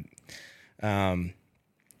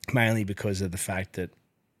 mainly because of the fact that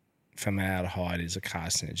formaldehyde is a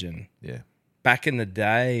carcinogen. Yeah. Back in the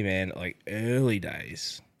day, man, early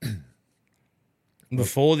days,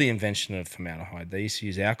 before the invention of formaldehyde, they used to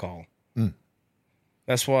use alcohol.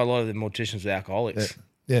 That's why a lot of the morticians were alcoholics.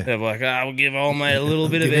 Yeah. They're like, we'll give old mate a little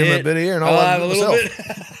bit of him it. a bit of here and I'll have a little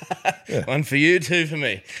bit. One for you, two for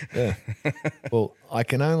me. Yeah. Well, I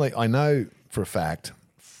know for a fact,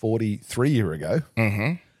 43 years ago,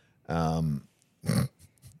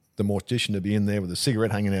 the mortician would be in there with a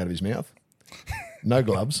cigarette hanging out of his mouth, no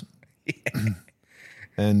gloves,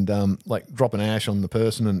 and dropping ash on the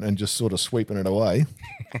person and just sort of sweeping it away.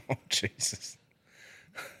 Oh, Jesus.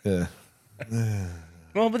 Yeah.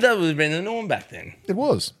 Well, but that would have been the norm back then. It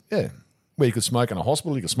was, yeah. Where you could smoke in a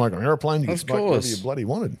hospital, you could smoke on an aeroplane, you could smoke wherever you bloody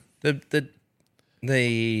wanted.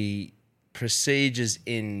 The procedures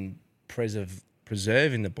in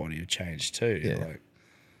preserving the body have changed too. Yeah.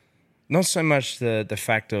 Not so much the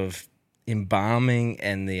fact of embalming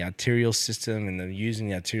and the arterial system and using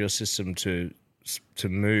the arterial system to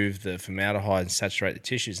move the formaldehyde and saturate the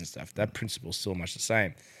tissues and stuff. That principle is still much the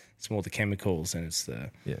same. It's more the chemicals and it's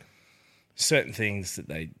the Yeah. certain things that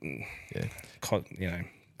they, And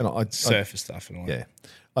surface stuff and all that. Yeah.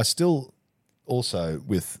 I still also,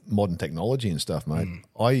 with modern technology and stuff, mate,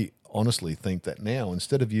 I honestly think that now,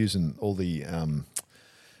 instead of using all the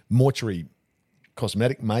mortuary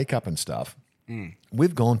cosmetic makeup and stuff,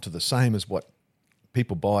 we've gone to the same as what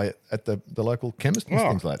people buy at the local chemist and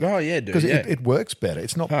things like that. Oh, yeah, dude. Because Yeah. it works better.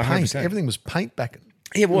 It's not paint. 100%. Everything was paint back.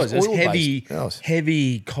 Yeah, it was. It was oil-based.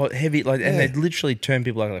 heavy, like, and they'd literally turn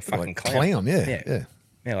people like a fucking Like clown. yeah.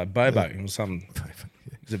 Yeah, like Bobo or something.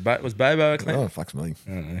 Was Bobo a clown? Oh, fucks me.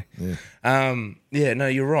 I don't know. No,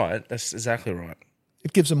 you're right. That's exactly right.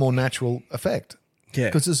 It gives a more natural effect. Yeah.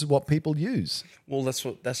 Because this is what people use. Well,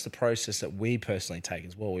 that's the process that we personally take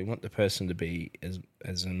as well. We want the person to be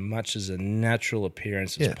as much as a natural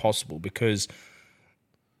appearance as possible, because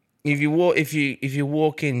if you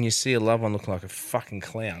walk in and you see a loved one looking like a fucking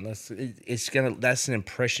clown, that's an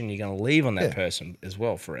impression you're gonna leave on that person as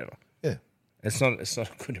well forever. Yeah. It's not a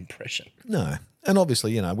good impression. No. And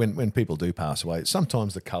obviously, when people do pass away,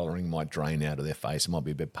 sometimes the colouring might drain out of their face. It might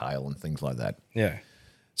be a bit pale and things like that. Yeah.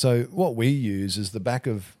 So what we use is the back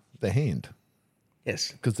of the hand.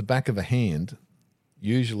 Yes. Because the back of a hand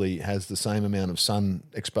usually has the same amount of sun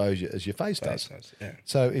exposure as your face does. Yeah.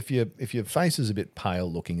 So if your face is a bit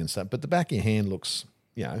pale looking and stuff, but the back of your hand looks,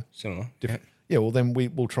 Similar. different. Yeah, well then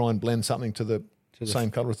we'll try and blend something to the same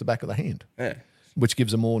colour as the back of the hand. Yeah. Which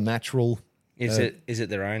gives a more natural. Is it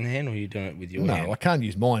their own hand, or are you doing it with your hand? No, I can't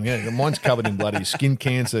use mine. Yeah, mine's covered in bloody skin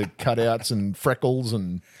cancer cutouts and freckles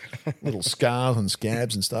and little scars and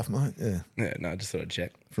scabs and stuff, mate. Yeah. Yeah, no, I just thought I'd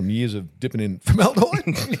check. From years of dipping in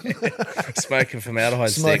formaldehyde. Smoking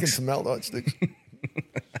formaldehyde Smoking sticks. formaldehyde sticks.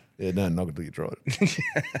 Yeah, no, not until you try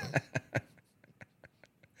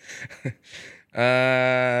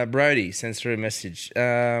it. Brody sends through a message.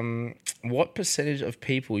 What percentage of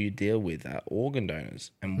people you deal with are organ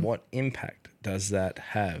donors, and what impact does that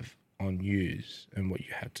have on you and what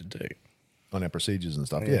you have to do? on our procedures and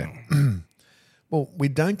stuff. Yeah. Well, we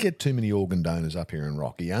don't get too many organ donors up here in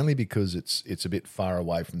Rocky, only because it's a bit far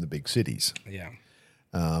away from the big cities. Yeah.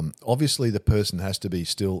 Obviously, the person has to be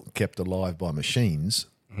still kept alive by machines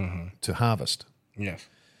to harvest. Yes.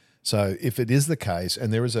 So if it is the case,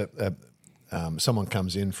 and there is someone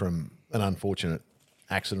comes in from an unfortunate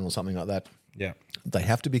accident or something like that, Yeah. they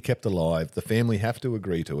have to be kept alive. The family have to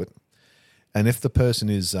agree to it. And if the person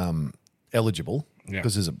is eligible,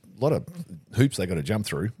 because there's a lot of hoops they got to jump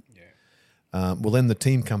through, well, then the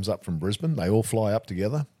team comes up from Brisbane. They all fly up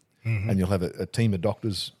together, and you'll have a team of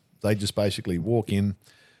doctors. They just basically walk in,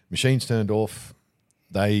 machines turned off,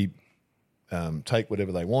 they take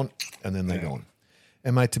whatever they want, and then they're gone.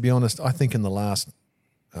 And, mate, to be honest, I think in the last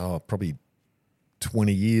probably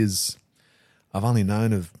 20 years, I've only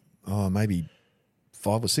known of maybe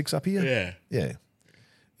 5 or 6 up here. Yeah. Yeah.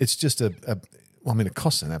 It's just it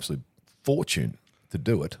costs an absolute fortune to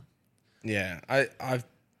do it. Yeah.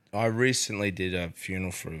 I recently did a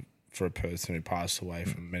funeral for a person who passed away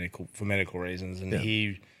from medical reasons, and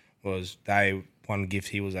one gift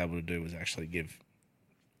he was able to do was actually give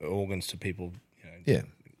organs to people, a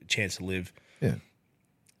chance to live. Yeah.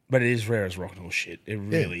 But it is rare as rock and roll shit. It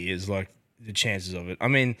really is. Like, the chances of it. I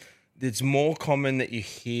mean, it's more common that you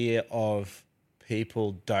hear of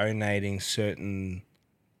people donating certain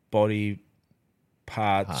body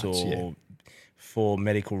parts for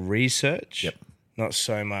medical research. Yep. Not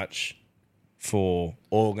so much for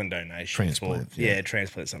organ donation. Transplant.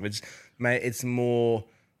 Transplant stuff. It's more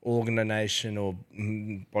organ donation or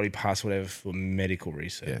body parts, whatever, for medical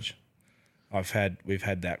research. Yeah. We've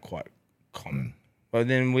had that quite common. But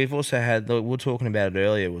then we've also had, we were talking about it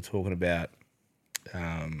earlier,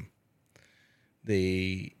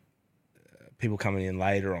 the people coming in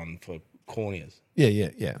later on for corneas.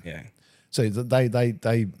 Yeah. So they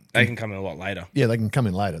can come in a lot later. Yeah, they can come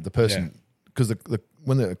in later. The person, because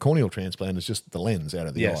when the corneal transplant is just the lens out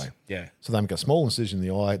of the eye. Yeah. So they make a small incision in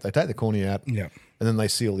the eye. They take the cornea out. Yeah. And then they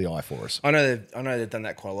seal the eye for us. I know they've done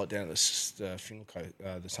that quite a lot down at the funeral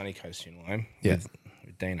the Sunny Coast funeral home. Yeah.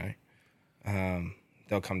 With Dino.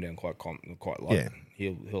 They'll come down quite a lot. Yeah.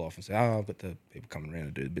 He'll often say, I've got the people coming around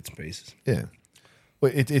to do the bits and pieces. Yeah.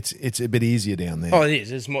 Well, it's a bit easier down there. Oh, it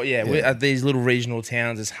is. It's more. Yeah. We're, at these little regional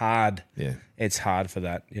towns, it's hard. Yeah. It's hard for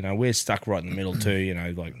that. We're stuck right in the middle too.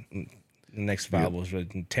 Like the next available is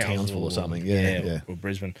Townsville or something. Yeah. Or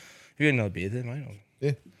Brisbane. Have you got another beer there, mate?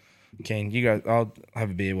 Yeah. Keen, you go. I'll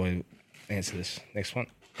have a beer while you answer this next one.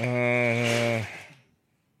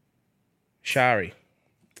 Shari.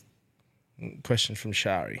 Question from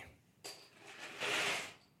Shari.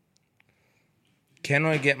 Can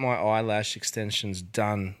I get my eyelash extensions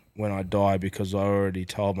done when I die because I already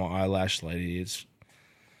told my eyelash lady it's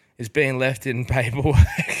being left in paperwork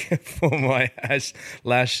for my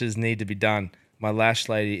lashes need to be done. My lash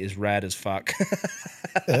lady is rad as fuck.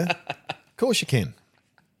 Yeah. Of course you can.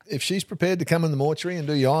 If she's prepared to come in the mortuary and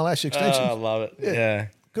do your eyelash extensions. Oh, I love it. Yeah.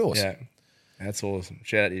 Of course. Yeah. That's awesome.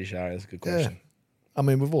 Shout out to you, Shari. That's a good question. I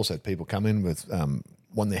mean, we've also had people come in with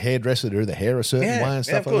want their hairdresser to do their hair a certain way and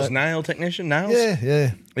stuff of course. like that. Nail technician, nails.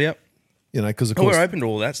 Yeah. Yep. You know, because of course we're open to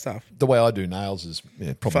all that stuff. the way I do nails is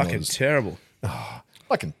probably Fucking not as, terrible. I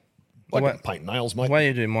can paint nails, mate. The way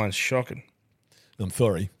you do mine's shocking. I'm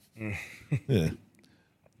sorry. Yeah.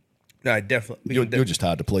 No, definitely. You're just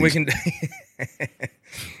hard to please. We can.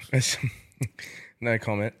 No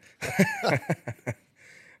comment.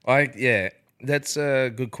 That's a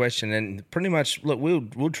good question, and pretty much look,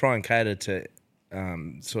 we'll try and cater to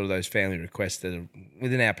sort of those family requests that are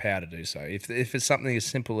within our power to do so. If it's something as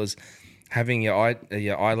simple as having your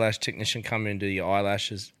eyelash technician come in and do your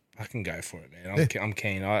eyelashes, I can go for it, man. I'm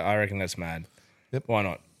keen. I reckon that's mad. Yep. Why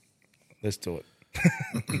not? Let's do it.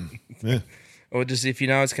 Yeah. Or just if you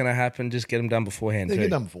know it's going to happen, just get them done beforehand. Yeah, too. get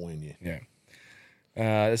done beforehand, Yeah.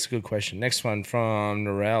 That's a good question. Next one from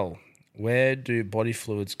Narelle. Where do body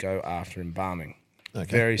fluids go after embalming?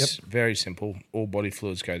 Okay. Very simple. All body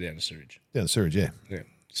fluids go down the sewage. Down the sewage, yeah. Yeah.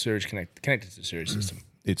 Sewage connected to the sewage system.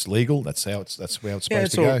 It's legal. That's where it's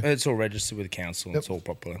supposed to all, go. It's all registered with the council. And It's all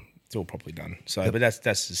properly done. So, but that's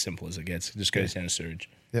as simple as it gets. It just goes down the sewage.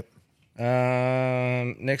 Yep.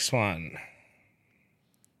 Next one.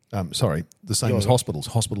 Sorry, the same as hospitals.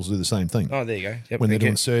 Hospitals do the same thing. Oh, there you go. Yep. When they're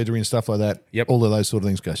doing surgery and stuff like that, all of those sort of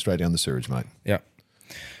things go straight down the sewage, mate. Yep.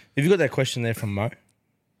 Have you got that question there from Mo?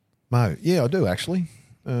 Mo, yeah, I do actually.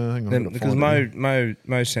 Hang on, because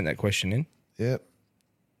Mo sent that question in. Yep.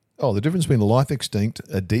 Oh, the difference between a life extinct,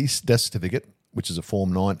 a death certificate, which is a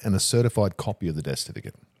Form 9, and a certified copy of the death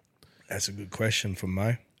certificate. That's a good question from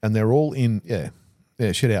Mo. And they're all in,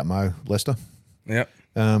 shout out Mo, Lester. Yep.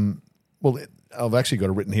 I've actually got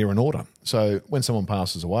it written here in order. So when someone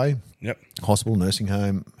passes away, hospital, nursing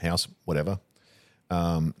home, house, whatever,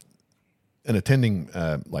 an attending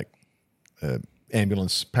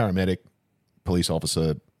ambulance, paramedic, police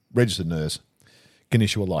officer, registered nurse can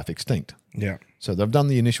issue a life extinct. Yeah. So they've done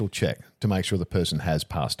the initial check to make sure the person has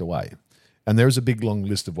passed away. And there is a big long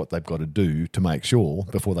list of what they've got to do to make sure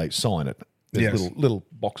before they sign it. There's little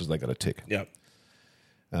boxes they got to tick. Yep.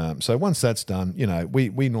 So once that's done,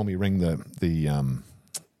 we normally ring the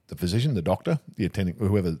physician, the doctor, the attending,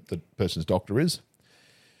 whoever the person's doctor is,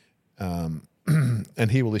 and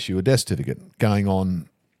he will issue a death certificate going on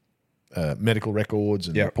medical records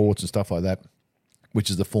and reports and stuff like that, which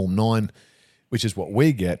is the Form 9, which is what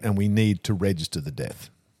we get, and we need to register the death.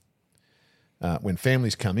 When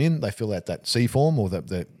families come in, they fill out that C form or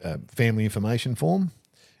the family information form,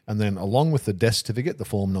 and then along with the death certificate, the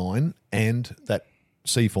Form 9, and that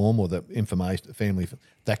C form or the information family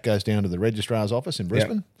that goes down to the registrar's office in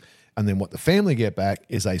Brisbane, and then what the family get back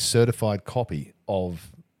is a certified copy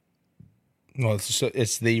of. Well,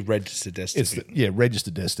 it's the registered death certificate.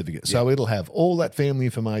 Registered death certificate. So it'll have all that family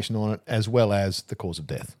information on it as well as the cause of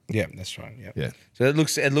death. Yeah, that's right. Yeah. Yeah. So it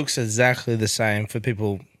looks exactly the same for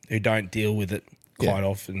people who don't deal with it quite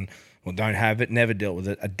often or don't have it, never dealt with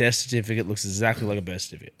it. A death certificate looks exactly like a birth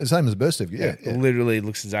certificate. The same as a birth certificate. Yeah. It literally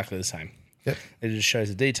looks exactly the same. Yep. It just shows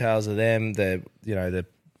the details of them.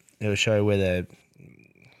 It'll show where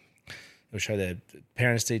it'll show their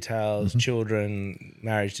parents' details, children,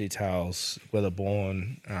 marriage details, where they're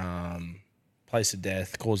born, place of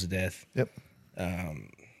death, cause of death. Yep.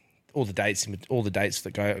 All the dates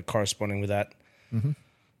that go corresponding with that. Mm-hmm.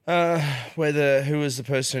 Who was the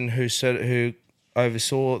person who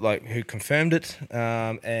oversaw, who confirmed it,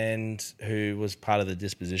 and who was part of the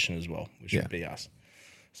disposition as well, which would be us.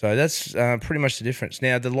 So that's pretty much the difference.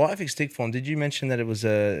 Now, the life extinct form. Did you mention that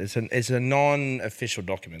it's a non-official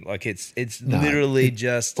document? Like it's literally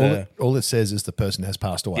just all it says is the person has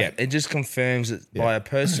passed away. Yeah, it just confirms that by a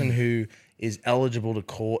person who is eligible to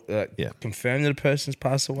court confirm that a person's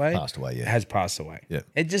passed away. Has passed away. Yeah.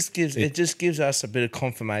 It just gives us a bit of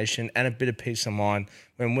confirmation and a bit of peace of mind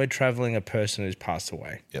when we're traveling a person who's passed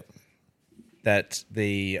away. Yep. That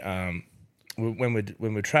when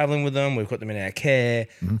we're traveling with them, we've got them in our care,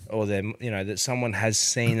 or that someone has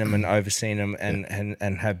seen them and overseen them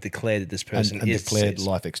and have declared that this person and is declared deceased.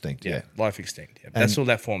 life extinct. Yeah. Life extinct. Yeah. That's all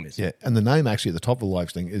that form is. Yeah, and the name actually at the top of the life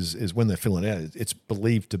extinct is when they're filling it out, it's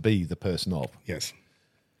believed to be the person of. Yes.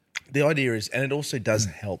 The idea is, and it also does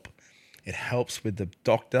help. It helps with the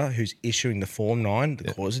doctor who's issuing the Form 9,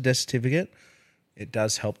 the cause of death certificate. it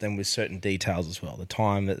does help them with certain details as well. The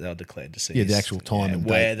time that they're declared deceased. Yeah, the actual time and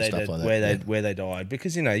where date they and stuff did, like that. where they died.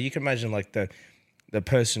 Because, you know, you can imagine like the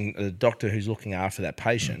person, the doctor who's looking after that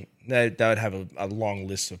patient, they would have a long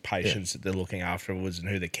list of patients that they're looking afterwards and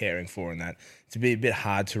who they're caring for, and that to be a bit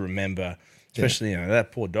hard to remember. Especially, you know,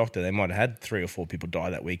 that poor doctor, they might have had 3 or 4 people die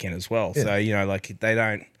that weekend as well. Yeah. So, you know, like they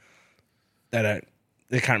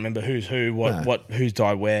can't remember who's who, who's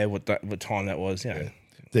died where, what time that was. You know,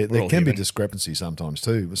 there can be discrepancy sometimes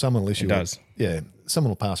too. Someone will issue someone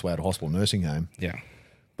will pass away at a hospital nursing home. Yeah.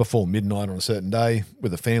 Before midnight on a certain day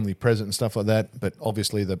with a family present and stuff like that. But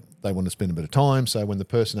obviously they want to spend a bit of time. So when the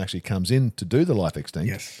person actually comes in to do the life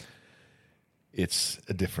extinct, it's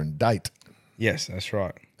a different date. Yes, that's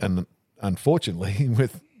right. And unfortunately,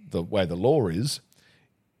 with the way the law is,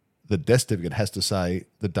 the death certificate has to say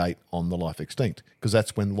the date on the life extinct, because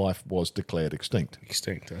that's when life was declared extinct.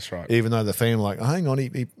 Extinct, that's right. Even though the family like, oh, hang on, he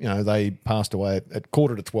they passed away at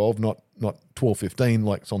 11:45, not 12:15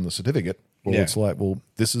 like it's on the certificate. Well, it's like, well,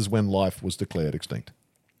 this is when life was declared extinct.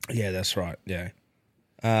 Yeah, that's right. Yeah.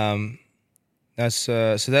 That's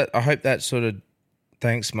so that I hope that sort of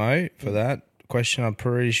thanks Mo for that question. I'm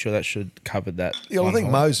pretty sure that should cover that. Yeah, well, I think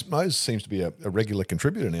Mo's seems to be a regular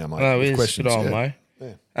contributor now, mate. Oh, he is. Good on, Mo.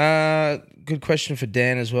 Yeah. Good question for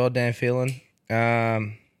Dan as well, Dan Phelan.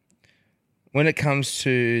 When it comes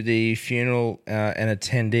to the funeral and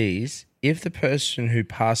attendees, if the person who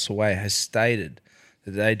passed away has stated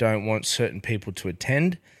that they don't want certain people to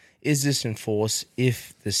attend, is this enforced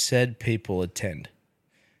if the said people attend?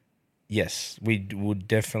 Yes, we would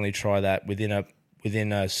definitely try that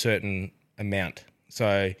within a certain amount.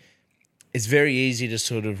 So it's very easy to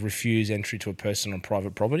sort of refuse entry to a person on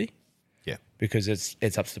private property. Yeah. Because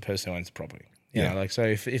it's up to the person who owns the property. You know, like, so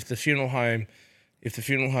if the funeral home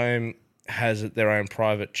has their own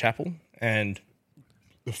private chapel and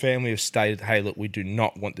the family have stated, hey, look, we do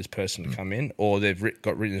not want this person to come in, or they've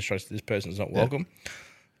got written instructions this person is not welcome,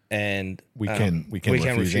 and we can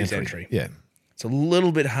refuse entry. Yeah. It's a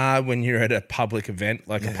little bit hard when you're at a public event,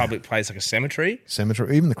 like a public place, like a cemetery.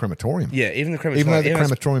 Even the crematorium. Yeah, even the crematorium. Even though the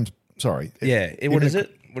crematorium's, what is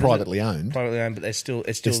it? Privately owned. Privately owned, but it's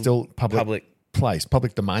still public place,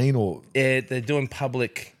 public domain, or they're doing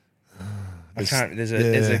public. There's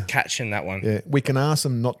a catch in that one. Yeah, we can ask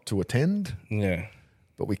them not to attend. Yeah,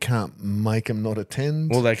 but we can't make them not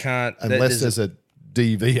attend. Well, they can't unless there's a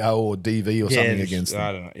DVO or DV or something against them.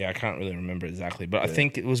 I don't know. Yeah, I can't really remember exactly, but I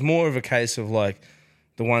think it was more of a case of like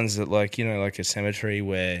the ones that like like a cemetery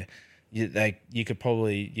where you could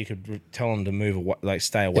tell them to move away, like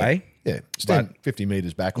stay away. Yeah. Stand 50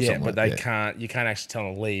 meters back or something. But they can't. You can't actually tell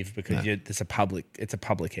them to leave because it's a public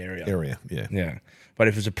area. Yeah. But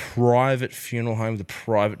if it's a private funeral home, the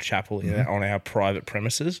private chapel on our private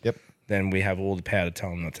premises, then we have all the power to tell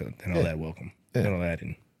them they're not allowed welcome. Yeah. They're not allowed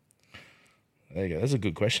in. There you go. That's a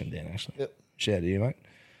good question, Dan, actually. Yep. Shout out to you, mate.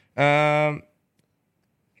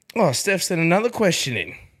 Steph sent another question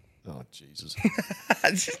in. Oh, Jesus.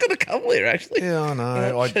 She's got a couple here, actually. Yeah, I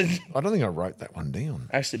know. I don't think I wrote that one down.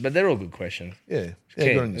 Actually, but they're all good questions. Yeah.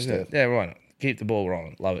 Good on you, Steph. Yeah, right. Keep the ball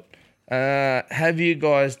rolling. Love it. Have you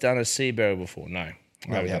guys done a sea burial before? No. I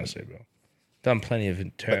haven't done a sea burial. Done plenty of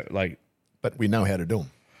But we know how to do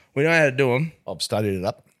them. We know how to do them. I've studied it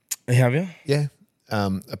up. Have you? Yeah.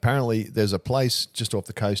 Apparently, there's a place just off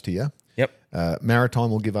the coast here. Yep.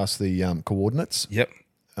 Maritime will give us the coordinates. Yep.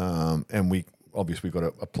 And we obviously got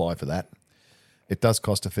to apply for that. It does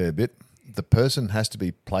cost a fair bit. The person has to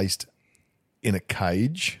be placed in a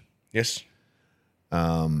cage. Yes.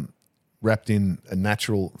 Wrapped in a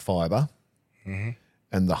natural fibre. Mm-hmm.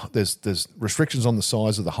 And there's restrictions on the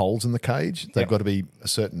size of the holes in the cage. They've got to be a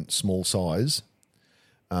certain small size.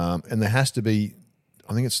 And there has to be,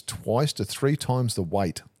 I think it's 2 to 3 times the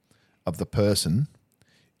weight of the person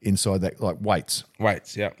inside that, like weights,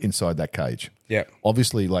 inside that cage. Yeah.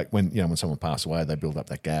 Obviously, like when someone passes away, they build up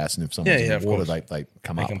that gas, and if someone's in the water, they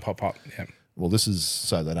come up. They can pop up. Yeah. Well, this is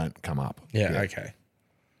so they don't come up. Yeah. Okay.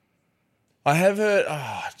 I have heard.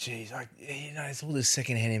 Oh, geez, it's all this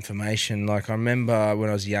secondhand information. Like I remember when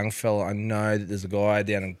I was a young fella, I know that there's a guy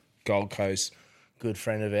down in Gold Coast, good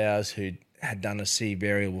friend of ours, who had done a sea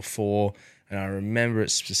burial before. And I remember it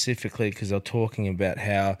specifically because they were talking about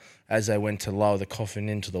how as they went to lower the coffin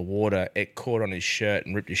into the water, it caught on his shirt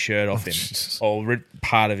and ripped his shirt off him. Jesus. Or ripped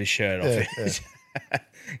part of his shirt off him. Yeah.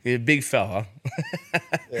 He's a big fella.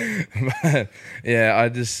 But,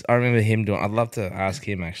 I remember him doing. I'd love to ask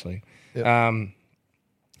him actually. Yep.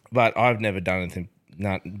 But I've never done anything.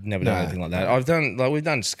 Never done anything like that. I've done we've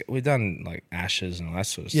done like ashes and all that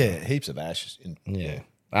sort of stuff. Yeah, heaps of ashes.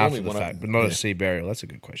 After the fact, but not a sea burial. That's a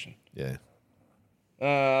good question. Yeah.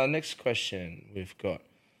 Next question we've got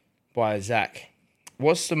by Zach.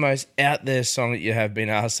 What's the most out there song that you have been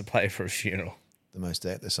asked to play for a funeral? The most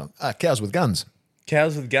out there song. Cows with Guns.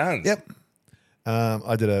 Cows with Guns. Yep.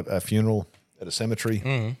 I did a funeral at a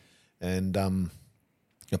cemetery, and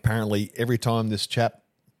apparently every time this chap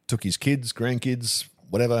took his kids, grandkids,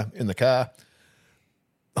 whatever, in the car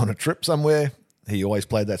on a trip somewhere, he always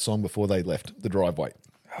played that song before they left the driveway.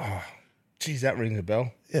 Geez, that rings a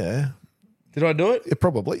bell. Yeah. Did I do it? Yeah,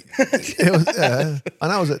 probably. It was, I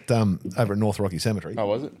know it was at over at North Rocky Cemetery. Oh,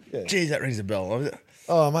 was it? Yeah. Geez, that rings a bell.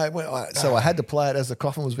 Oh, mate. So I had to play it as the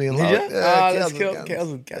coffin was being lowered. Did you? That's cool.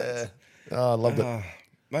 Cows with Guns. Yeah. Oh, I loved it.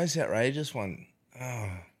 Most outrageous one. Oh.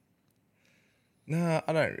 No,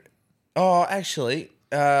 I don't. Oh, actually,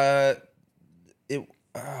 I'm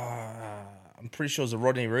pretty sure it's a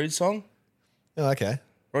Rodney Roode song. Oh, okay.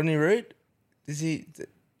 Rodney Roode? Is he?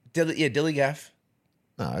 Dilly Gaff.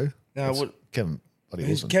 No. What? Kevin Bloody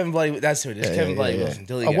Wilson. Kevin Bloody. That's who it is. Kevin Bloody Wilson.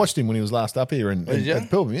 Dilly I Gaff. watched him when he was last up here in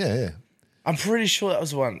Pilgrim. Yeah. I'm pretty sure that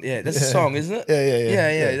was the one. Yeah, that's a song, isn't it?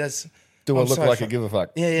 Yeah. That's. Do I look like a give a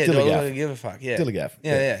fuck? Yeah. Do I look like a give a fuck? Yeah. Dilly Gaff.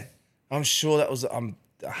 Yeah. I'm sure that was. I'm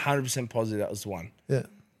 100% positive that was the one. Yeah.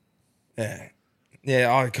 Yeah.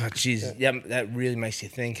 Yeah. Oh God, jeez. Yeah, that really makes you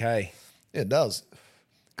think. Hey. Yeah, it does.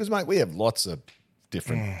 Because mate, we have lots of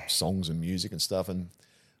different songs and music and stuff, and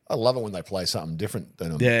I love it when they play something different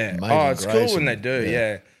than Amazing it's Grace cool when they and- do.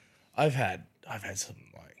 Yeah. I've had some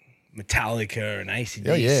like Metallica and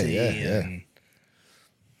AC/DC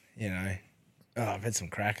and I've had some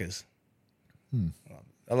crackers.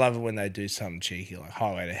 I love it when they do something cheeky like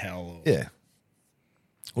Highway to Hell.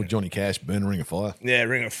 Or Johnny Cash, Burn a Ring of Fire. Yeah,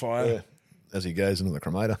 Ring of Fire. Yeah. As he goes into the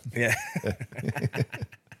cremator. Yeah.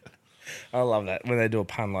 I love that. When they do a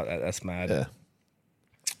pun like that, that's mad.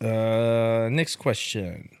 Yeah. Next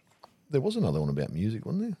question. There was another one about music,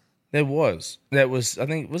 wasn't there? There was. That was, I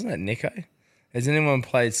think, wasn't that Nico? Has anyone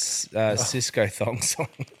played Cisco Thong Song?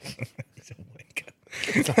 He's a wanker.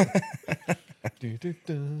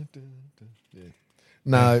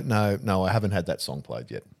 No, I haven't had that song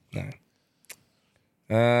played yet. No.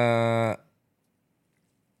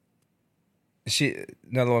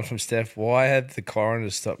 Another one from Steph. Why have the coroner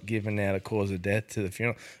stopped giving out a cause of death to the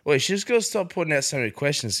funeral? Well, she's got to stop putting out so many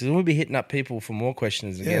questions because we'll be hitting up people for more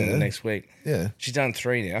questions again the next week. Yeah, she's done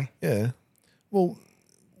 3 now. Yeah. Well,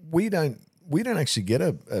 we don't actually get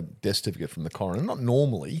a death certificate from the coroner. Not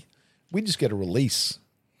normally. We just get a release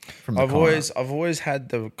from the coroner. I've always had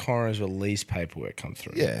the coroner's release paperwork come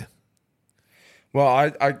through. Yeah.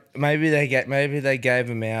 Well, I maybe they gave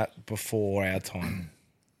them out before our time.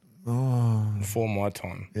 Before my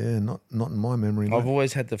time. Yeah, not in my memory. I've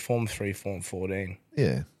always had the Form 3, Form 14.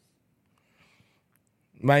 Yeah.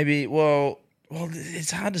 Maybe. Well,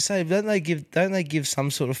 it's hard to say. Don't they give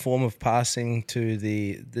some sort of form of passing to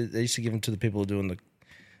they used to give them to the people doing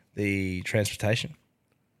the transportation?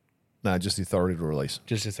 No, just the authority to release.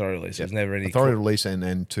 Just authority to release. There's never any authority to release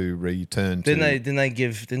and to return. Didn't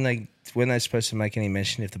they when they supposed to make any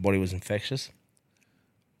mention if the body was infectious?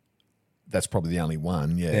 That's probably the only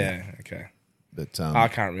one. Yeah. Yeah. Okay. But I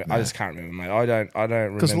can't remember. No. I just can't remember, mate. I don't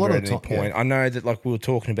remember at any point. Yeah. I know that, like we were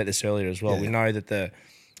talking about this earlier as well. Yeah. We know that the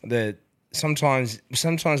sometimes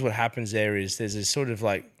what happens there is there's a sort of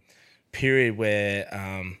like period where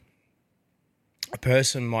a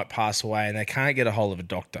person might pass away and they can't get a hold of a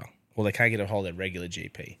doctor or they can't get a hold of their regular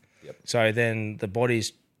GP. Yep. So then the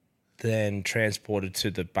body's then transported to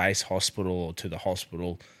the base hospital or to the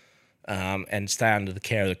hospital and stay under the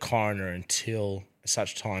care of the coroner until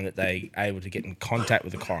such time that they're able to get in contact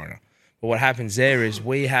with the coroner. But what happens there is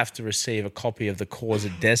we have to receive a copy of the cause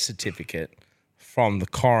of death certificate from the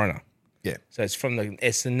coroner. Yeah. So it's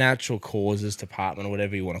the natural causes department or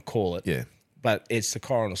whatever you want to call it. Yeah. But it's the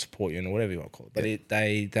coroner support unit or whatever you want to call it.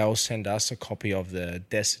 But they'll send us a copy of the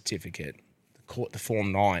death certificate, the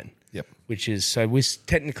Form 9. Yep. Which is, so we're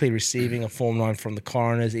technically receiving a Form 9 from the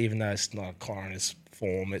coroners, even though it's not a coroner's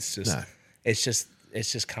form. It's just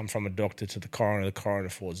come from a doctor to the coroner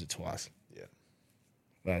forwards it to us. Yeah.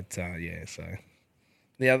 But so I'm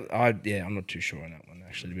not too sure on that one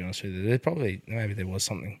actually, to be honest with you. Maybe there was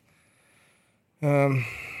something.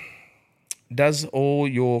 Does all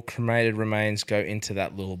your cremated remains go into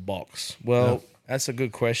that little box? Well, That's a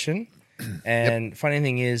good question. And funny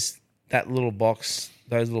thing is those little boxes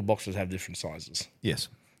have different sizes. Yes.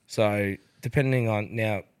 So depending on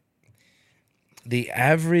now, the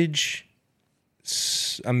average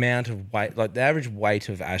amount of weight, like the average weight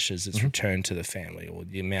of ashes that's returned to the family, or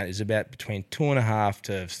the amount is about between 2.5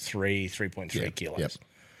 to 3.3 kilos.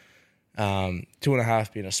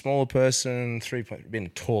 2.5 being a smaller person, 3 being a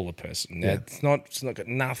taller person. Now, it's not got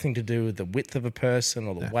nothing to do with the width of a person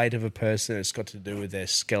or the weight of a person. It's got to do with their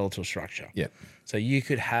skeletal structure. Yeah. So you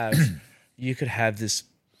could have this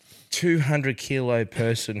 200 kilo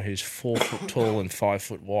person who's 4 foot tall and 5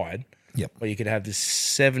 foot wide. Yep. Or you could have this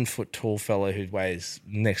 7 foot tall fellow who weighs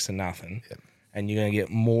next to nothing. Yep. And you're going to get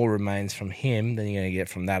more remains from him than you're going to get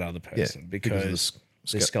from that other person because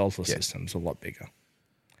the skeletal system's a lot bigger.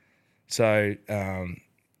 So,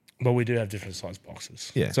 but we do have different size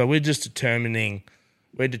boxes. Yeah. So we're determining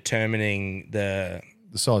the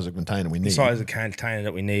size of container we need. The size of container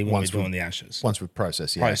that we need when we're doing the ashes. Once we've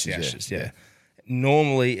processed the ashes. Yeah.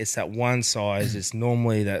 Normally, it's that one size. It's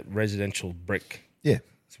normally that residential brick. Yeah.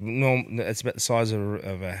 It's about the size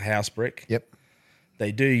of a house brick. Yep.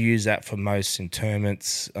 They do use that for most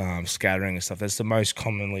interments, scattering and stuff. That's the most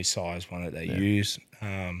commonly sized one that they use.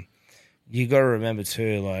 You got to remember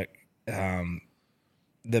too, like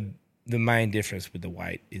the main difference with the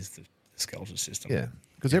weight is the skeletal system. Yeah,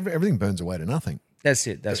 because everything burns away to nothing. That's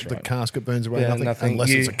it. That's right. The casket burns away to nothing unless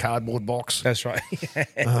it's a cardboard box. That's right.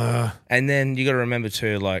 And then you got to remember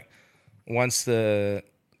too, like once the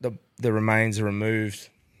remains are removed,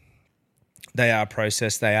 they are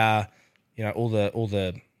processed. They are, all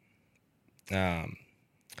the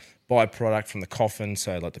byproduct from the coffin.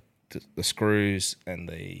 So like the screws and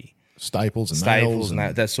the staples and nails and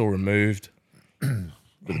that's all removed with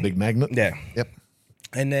a big magnet. Yeah. Yep.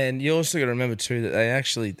 And then you also got to remember too that they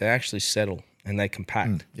actually settle and they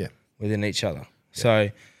compact within each other. Yeah. So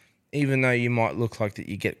even though you might look like that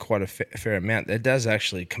you get quite a fair amount, that does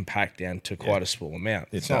actually compact down to quite a small amount.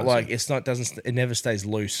 It's not like it never stays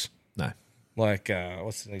loose. No. Like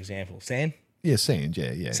what's an example? Sand? Yeah, sand.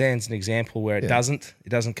 Yeah. Sand's an example where it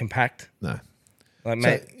doesn't compact. No. Like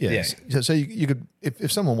So you could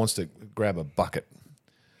if someone wants to grab a bucket,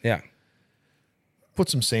 put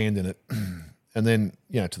some sand in it, and then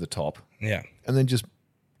to the top, and then just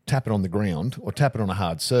tap it on the ground or tap it on a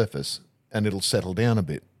hard surface, and it'll settle down a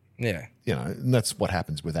bit. Yeah, and that's what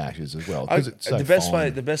happens with ashes as well. It's so the best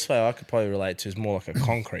way I could probably relate to is more like a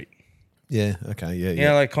concrete. Yeah. Okay.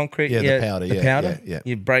 Yeah. Like concrete. Yeah. The powder. The powder. Yeah.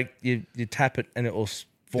 You tap it and it will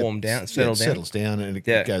form down, settle down. It settles down and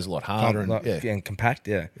it goes a lot harder and compact.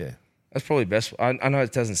 Yeah. Yeah. That's probably the best. I know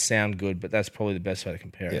it doesn't sound good, but that's probably the best way to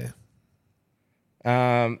compare it.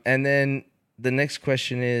 And then the next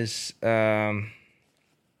question is from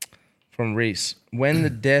Reese. When the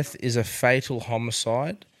death is a fatal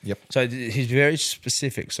homicide. Yep. So he's very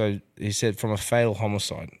specific. So he said from a fatal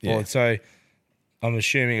homicide. Yeah. Or so I'm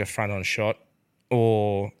assuming a front-on shot,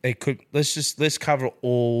 or it could. Let's cover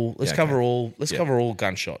all. Let's cover all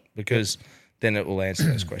gunshot because then it will answer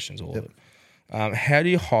those questions. All of it. How do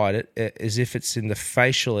you hide it? As if it's in the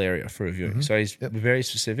facial area for reviewing. Mm-hmm. So he's very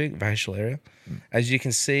specific, facial area. As you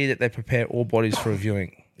can see that they prepare all bodies for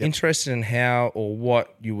reviewing. Interested in how or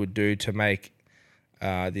what you would do to make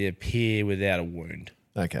the appear without a wound.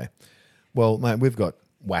 Okay. Well, mate, we've got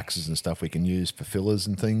waxes and stuff we can use for fillers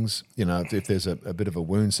and things. If there's a bit of a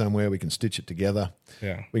wound somewhere, we can stitch it together.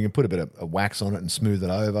 Yeah. We can put a bit of wax on it and smooth it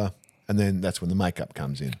over, and then that's when the makeup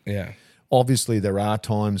comes in. Yeah. Obviously, there are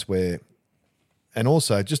times where, and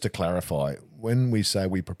also just to clarify, when we say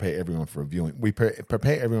we prepare everyone for a viewing, we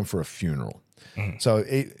prepare everyone for a funeral. Mm-hmm. So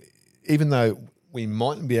even though we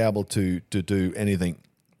mightn't be able to do anything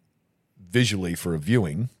visually for a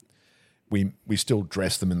viewing, we still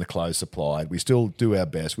dress them in the clothes supplied. We still do our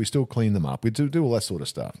best. We still clean them up. We do all that sort of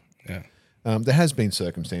stuff. Yeah. There has been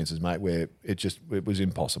circumstances, mate, where it was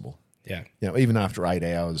impossible. Yeah. Even after 8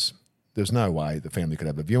 hours, there's no way the family could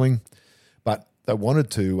have a viewing, but they wanted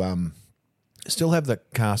to still have the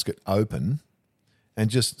casket open and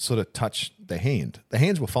just sort of touch the hand. The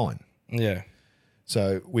hands were fine. Yeah.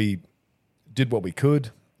 So we did what we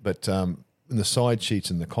could, but in the side sheets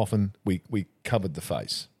in the coffin, we covered the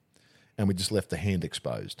face. And we just left the hand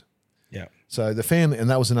exposed. Yeah. So the family, and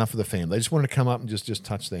that was enough for the family. They just wanted to come up and just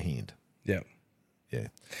touch their hand. Yeah. Yeah.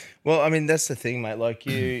 Well, I mean, that's the thing, mate. Like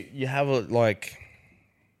you have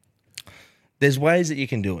there's ways that you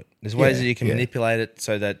can do it. There's ways that you can manipulate it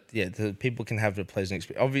so that the people can have a pleasant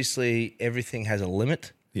experience. Obviously, everything has a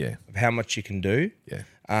limit. Yeah. Of how much you can do. Yeah.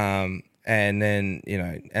 And then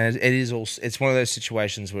and it is all. It's one of those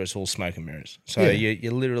situations where it's all smoke and mirrors. So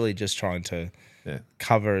you're literally just trying to. Yeah.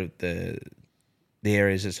 Cover the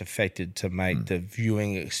areas that's affected to make the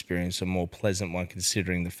viewing experience a more pleasant one,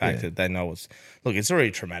 considering the fact that they know it's already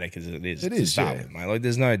traumatic as it is. It is, mate. Like,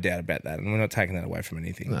 there's no doubt about that, and we're not taking that away from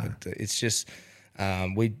anything. No. But it's just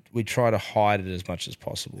we try to hide it as much as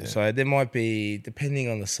possible. Yeah. So there might be, depending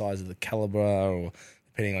on the size of the caliber or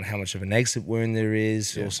depending on how much of an exit wound there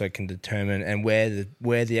is, also can determine, and where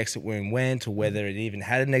the exit wound went, or whether it even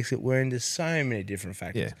had an exit wound. There's so many different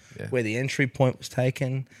factors. Yeah. Where the entry point was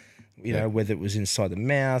taken, you know, whether it was inside the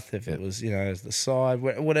mouth, if it was, you know, the side,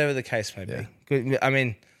 whatever the case may be. Good. I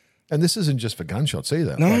mean, and this isn't just for gunshots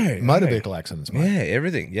either. No, like motor vehicle accidents, mate. Yeah,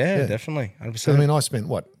 everything. Yeah, definitely. 100%. So, I mean, I spent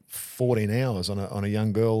 14 hours on a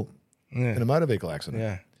young girl in a motor vehicle accident.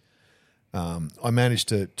 Yeah. I managed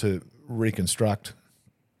to reconstruct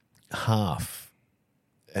half,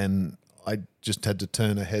 and I just had to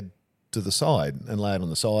turn her head to the side and lay it on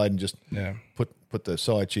the side and just put the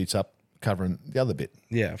side sheets up covering the other bit.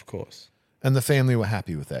 Yeah, of course. And the family were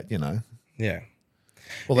happy with that, you know. Yeah.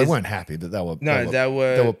 Well, they weren't happy, but they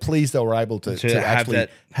were pleased they were able to actually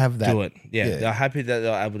have that. Do it. Yeah. They're happy that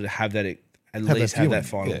they're able to have that, at least have that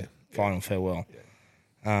final farewell.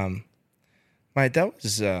 Mate, that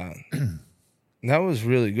was that was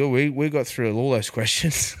really good. We got through all those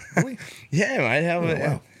questions. Really? Yeah, mate.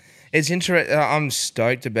 Wow. It's interesting. I'm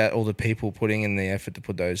stoked about all the people putting in the effort to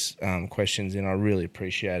put those questions in. I really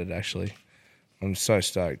appreciate it, actually. I'm so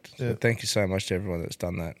stoked. So thank you so much to everyone that's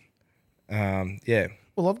done that. Yeah.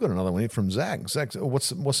 Well, I've got another one here from Zach. Zach, what's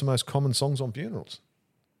the most common songs on funerals?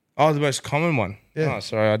 Oh, the most common one. Yeah. Oh,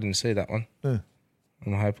 sorry, I didn't see that one. Yeah.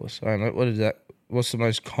 I'm hopeless. Sorry, mate. What is that? What's the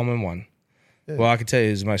most common one? Yeah. Well, I can tell you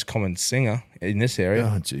who's the most common singer in this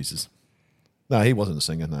area. Oh, Jesus. No, he wasn't a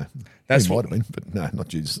singer, no. That's he might have been, but no, not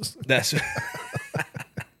Jesus. That's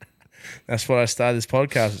why I started this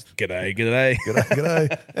podcast. G'day.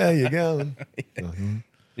 G'day. How you going?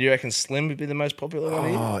 You reckon Slim would be the most popular one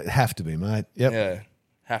here? Oh, it'd have to be, mate. Yep. Yeah,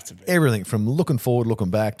 have to be. Everything from looking forward, looking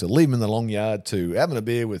back, to leaving in the long yard, to having a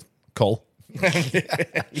beer with Cole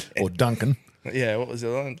or Duncan. Yeah, what was the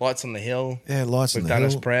other one? Lights on the Hill. Yeah, Lights on the Hill. We've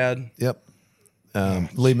done us proud. Yep.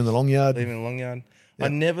 Leaving in the long yard. Leaving in the long yard. Yep. I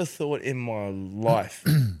never thought in my life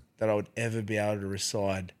that I would ever be able to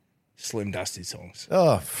recite Slim Dusty songs.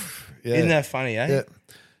 Oh, yeah. Isn't that funny, eh? Yeah.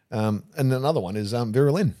 And another one is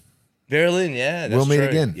Vera Lynn. Vera Lynn, yeah. That's We'll Meet true.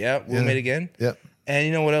 Again. Yeah, We'll Meet Again. Yep. And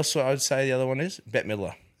you know what else I would say the other one is? Bette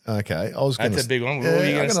Midler. Okay. That's a big one. What were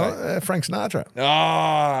you going to say? Frank Sinatra.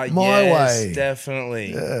 Oh, My yes, Way.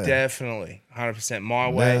 Definitely. Yeah. Definitely. 100%. My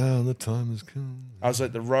Way. Now the time has come. I was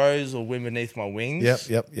like, The Rose or Wind Beneath My Wings.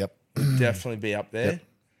 Yep. Definitely be up there. Yep.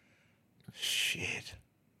 Shit.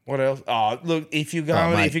 What else? Oh, look, if you're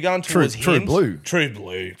going towards True hymns, Blue. True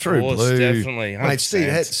Blue. True Blue. Definitely. 100%.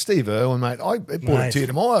 Mate, Steve Irwin, mate. It brought a tear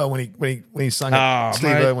to my eye when he sung at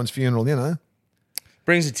Steve Irwin's funeral, you know.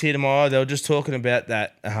 Brings a tear to my eye. They were just talking about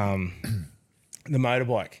that, the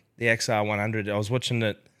motorbike, the XR100. I was watching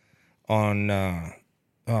it on,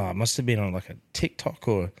 it must have been on like a TikTok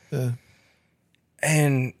or... Yeah.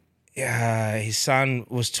 And his son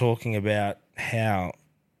was talking about how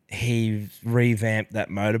he revamped that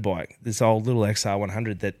motorbike, this old little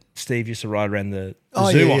XR100 that Steve used to ride around the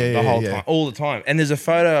zoo on the whole time, all the time. And there's a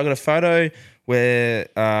photo, I got a photo where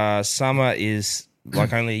Summer is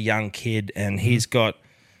like only a young kid, and he's got,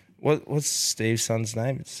 what's Steve's son's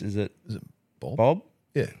name? Is it Bob? Bob?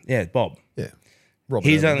 Yeah, Bob. Yeah. Robert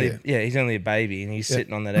He's Irwin, he's only a baby, and he's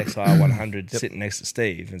sitting on that XR100 sitting next to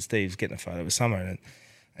Steve, and Steve's getting a photo with Summer.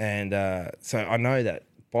 And so I know that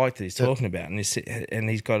bike that he's talking about, and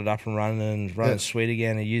he's got it up and running sweet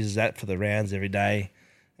again. He uses that for the rounds every day,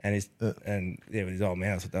 and with his old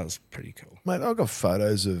man, I thought that was pretty cool. Mate, I've got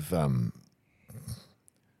photos of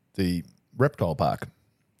the reptile park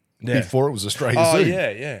before it was Australia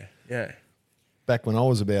Zoo. Yeah. Back when I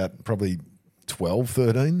was about probably 12,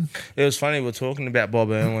 13. It was funny. We were talking about Bob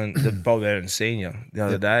Irwin, Bob Irwin Senior, the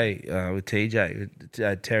other day with TJ,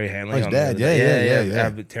 with Terry Hanley. His on dad, yeah.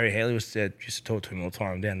 But Terry Hanley used to talk to him all the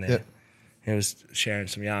time down there. Yep. He was sharing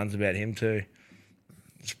some yarns about him too.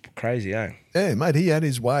 It's crazy, eh? Yeah, mate, he had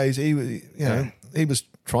his ways. He was, he was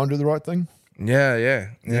trying to do the right thing.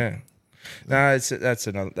 Yeah. No, that's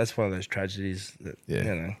one of those tragedies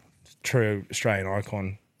that true Australian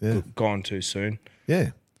icon gone too soon.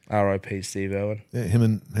 Yeah. R.I.P. Steve Irwin. Yeah,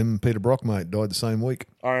 him and Peter Brock, mate, died the same week.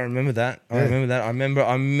 I remember that. I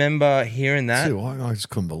remember hearing that. Too, I just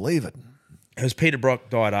couldn't believe it. It was Peter Brock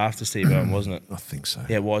died after Steve Irwin, wasn't it? I think so.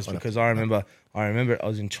 Yeah, it was, because I remember I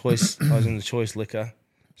was in the Choice liquor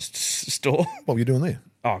store. What were you doing there?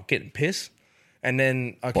 Oh, getting piss. And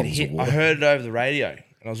then I heard it over the radio, and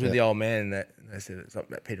I was with the old man, and they said it's up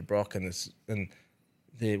about Peter Brock, and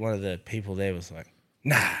one of the people there was like,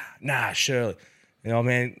 nah, Shirley. And old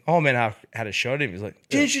man had a shot at him. He was like,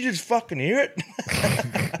 didn't you just fucking hear it?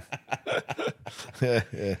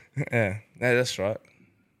 Yeah. No, that's right.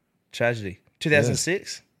 Tragedy.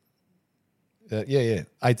 2006? Yeah.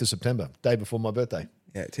 8th of September, day before my birthday.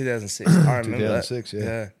 Yeah, 2006. I remember 2006, that.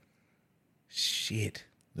 yeah. Shit.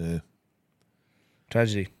 Yeah.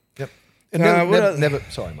 Tragedy. Yep. And never.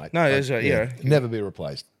 Sorry, mate. No, that's right. Yeah. Never be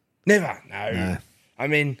replaced. Never. No. I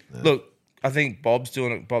mean, look, I think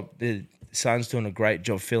the son's doing a great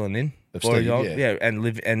job filling in. Steve, yeah,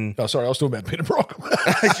 and Oh, sorry, I was talking about Peter Brock.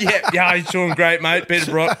 yeah, he's doing great, mate.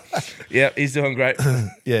 Peter Brock. Yeah, he's doing great.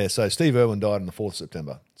 Yeah, so Steve Irwin died on the 4th of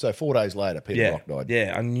September. So 4 days later, Peter Brock died.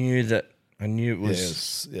 Yeah, I knew that. I knew it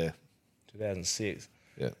was. Yeah. 2006.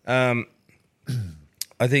 Yeah.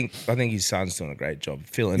 I think his son's doing a great job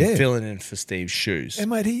filling in for Steve's shoes. And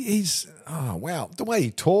mate, he's wow, the way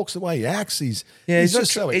he talks, the way he acts, he's not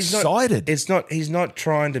just so excited. He's not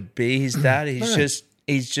trying to be his dad.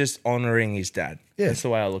 He's just honoring his dad. Yeah. That's the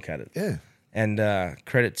way I look at it. Yeah. And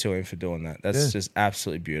credit to him for doing that. That's just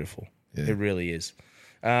absolutely beautiful. Yeah. It really is.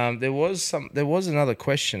 There was another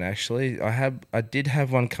question actually. I did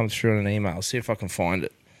have one come through on an email. I'll see if I can find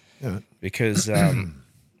it. Yeah. Because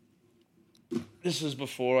this was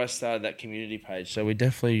before I started that community page. So we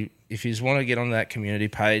definitely, if you want to get on that community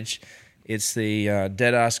page, it's the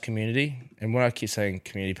Dead Ass community. And when I keep saying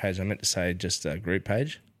community page, I meant to say just a group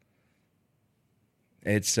page.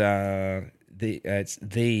 It's the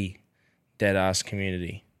Dead Ass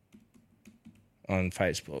community on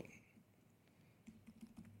Facebook.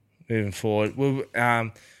 Moving forward,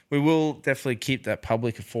 we will definitely keep that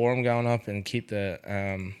public forum going up and keep the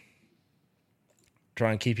try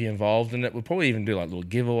and keep you involved in it. We'll probably even do like little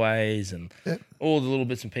giveaways and all the little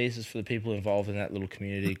bits and pieces for the people involved in that little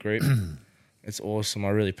community group. It's awesome. I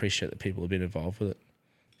really appreciate that people have been involved with it.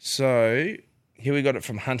 So here we got it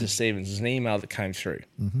from Hunter Stevens. There's an email that came through.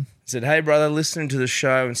 Mm-hmm. It said, "Hey brother, listening to the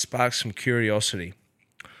show and sparked some curiosity.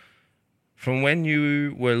 From when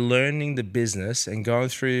you were learning the business and going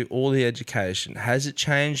through all the education, has it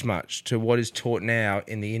changed much to what is taught now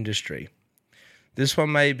in the industry? This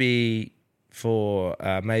one may be for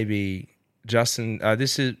maybe Justin.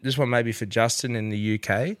 This one may be for Justin in the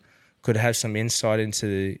UK. Could have some insight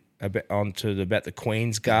into about the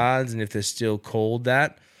Queen's Guards and if they're still called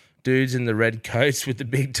that. Dudes in the red coats with the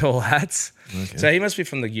big tall hats." Okay. So he must be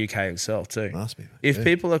from the UK himself too. Must be. If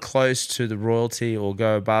people are close to the royalty or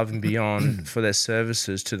go above and beyond for their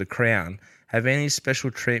services to the crown, have any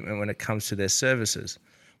special treatment when it comes to their services?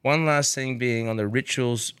 One last thing being on the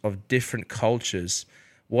rituals of different cultures,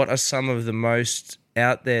 what are some of the most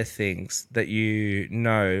out there things that you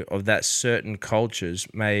know of that certain cultures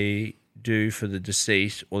may do for the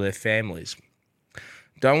deceased or their families?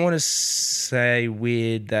 Don't want to say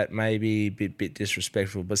weird, that may be a bit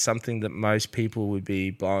disrespectful, but something that most people would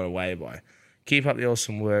be blown away by. Keep up the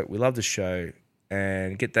awesome work. We love the show.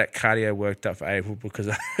 And get that cardio worked up for April because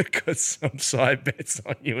I've got some side bets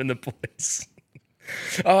on you and the boys.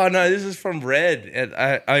 Oh, no, this is from Red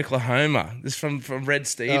at Oklahoma. This is from Red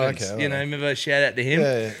Stevens. Oh, okay, remember, shout out to him.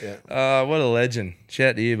 Yeah. What a legend. Shout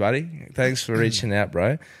out to you, buddy. Thanks for reaching out,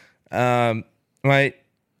 bro. Mate,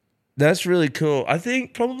 that's really cool. I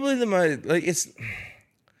think probably the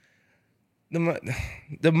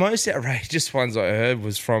most outrageous ones I heard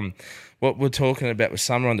was from what we're talking about with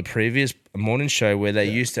Summer on the previous morning show, where they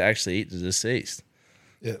used to actually eat the deceased.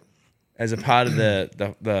 Yeah. As a part of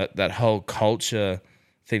that whole culture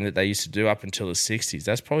thing that they used to do up until the 60s.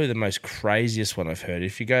 That's probably the most craziest one I've heard.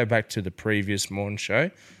 If you go back to the previous morning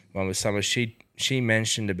show, one with Summer, she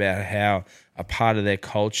mentioned about how a part of their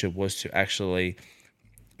culture was to actually,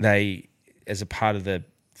 as a part of the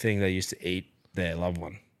thing, they used to eat their loved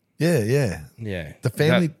one. Yeah. Yeah. The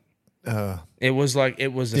family. It was a the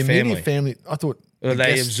family. Immediate family. I thought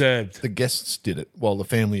they observed. The guests did it while the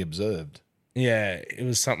family observed. Yeah, it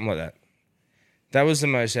was something like that. That was the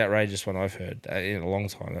most outrageous one I've heard in a long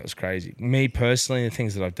time. That was crazy. Me personally, the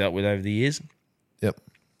things that I've dealt with over the years. Yep.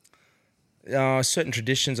 Certain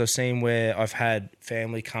traditions I've seen where I've had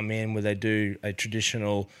family come in where they do a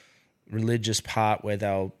traditional religious part where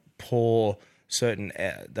they'll pour certain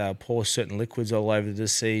liquids all over the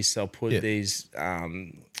deceased. They'll put these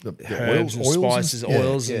herbs and spices,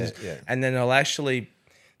 oils, and then they'll actually.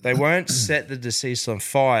 They won't set the deceased on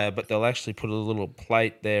fire, but they'll actually put a little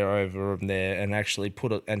plate there over them there, and actually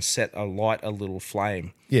set a little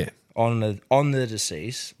flame. On the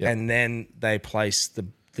deceased, and then they place the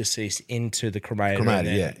deceased into the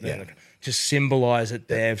cremator. To symbolise that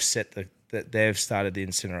they've they've started the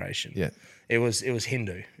incineration. Yeah. It was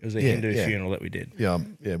Hindu. It was a Hindu funeral that we did. Yeah,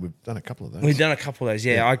 we've done a couple of those. We've done a couple of those.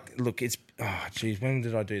 Yeah. When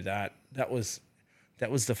did I do that? That was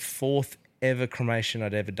the fourth ever cremation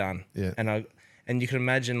I'd ever done. Yeah. And you can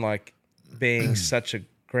imagine like being such a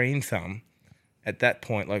green thumb at that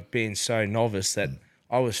point, like being so novice that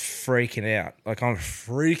I was freaking out. Like I'm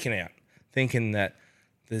freaking out thinking that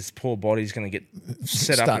this poor body's going to get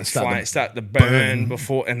set up and start to burn burn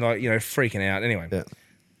before, and like, freaking out. Anyway,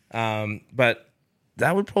 but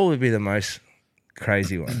that would probably be the most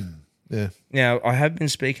crazy one. Yeah. Now, I have been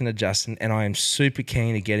speaking to Justin, and I am super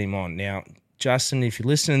keen to get him on. Now, Justin, if you're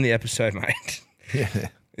listening to the episode, mate,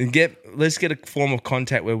 let's get a form of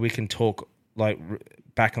contact where we can talk like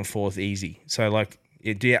back and forth easy. So like,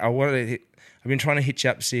 I've been trying to hit you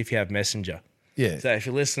up to see if you have Messenger. Yeah. So if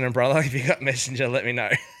you're listening, brother, if you got Messenger, let me know.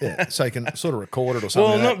 Yeah. So you can sort of record it or something.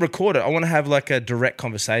 Well, like not record it. I want to have like a direct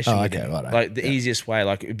conversation with him. Right. Like the easiest way.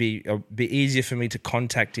 Like it'd be easier for me to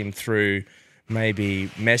contact him through maybe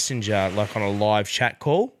Messenger, like on a live chat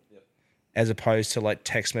call, as opposed to like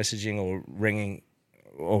text messaging or ringing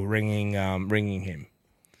him.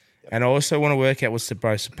 And I also want to work out what's the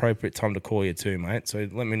most appropriate time to call you too, mate. So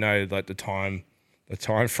let me know like the time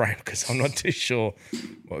frame, because I'm not too sure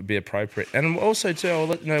what would be appropriate. And also too, I'll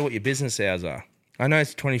let you know what your business hours are. I know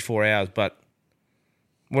it's 24 hours, but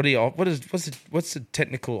what's the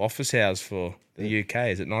technical office hours for the UK?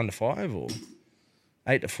 Is it 9 to 5 or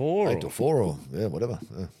 8 to 4? 8 to 4 or whatever.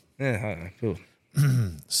 Yeah, I don't know. Cool.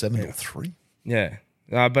 7 to 3. Yeah,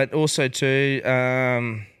 but also too,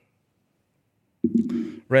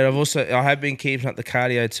 Red. I have been keeping up the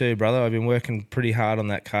cardio too, brother. I've been working pretty hard on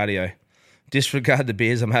that cardio. Disregard the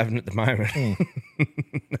beers I'm having at the moment.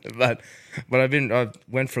 but I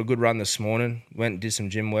went for a good run this morning. Went and did some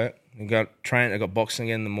gym work. I got boxing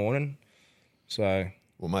again in the morning. So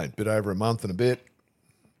well, mate, bit over a month and a bit.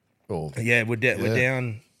 Yeah, we're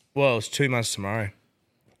down. Well, it's 2 months tomorrow.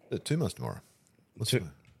 2 months tomorrow.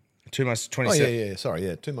 2 months, 27. Oh, yeah.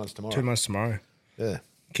 Sorry, 2 months tomorrow. 2 months tomorrow. Yeah.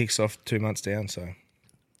 Kicks off 2 months down, so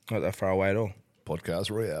not that far away at all.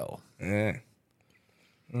 Podcast Royale. Yeah.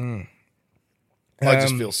 I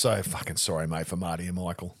just feel so fucking sorry, mate, for Marty and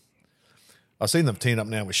Michael. I've seen them team up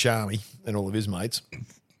now with Sharmy and all of his mates.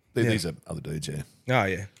 These are other dudes, yeah. Oh,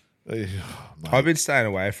 yeah. I've been staying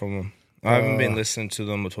away from them. I haven't been listening to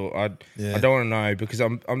them at all. I don't want to know, because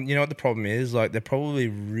I'm. You know what the problem is? Like, they're probably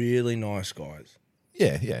really nice guys.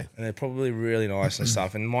 Yeah. And they're probably really nice and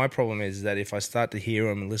stuff. And my problem is that if I start to hear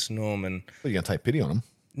them and listen to them, and well, you're gonna take pity on them.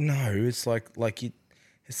 No, it's like you.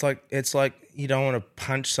 It's like you don't want to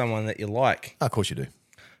punch someone that you like. Oh, of course you do.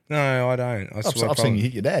 No, I don't. I've seen you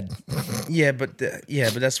hit your dad. Yeah, but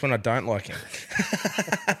that's when I don't like him.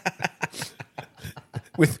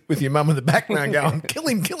 with your mum in the background going, kill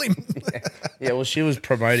him. Yeah, well, she was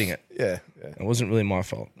promoting it. Yeah. It wasn't really my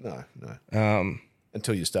fault. No.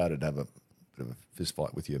 Until you started to have a bit of a fist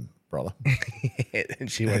fight with your brother.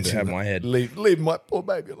 And she wanted to have my head. Leave my poor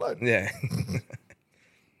baby alone. Yeah.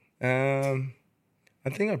 I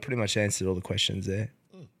think I pretty much answered all the questions there.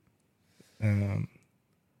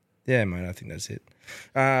 Yeah, mate, I think that's it.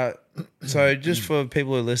 So just for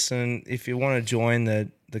people who listen, if you want to join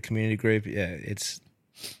the community group, it's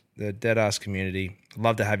the Dead Ass community.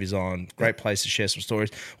 Love to have you on. Great place to share some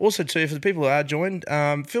stories. Also, too, for the people who are joined,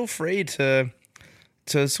 feel free to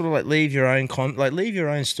sort of like leave your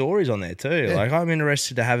own stories on there too. Yeah. Like, I'm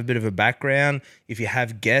interested to have a bit of a background. If you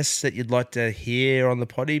have guests that you'd like to hear on the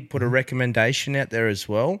potty, put a recommendation out there as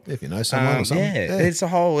well. If you know someone or something. Yeah. That's the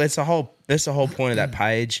whole point of that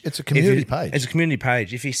page. It's a community page. It's a community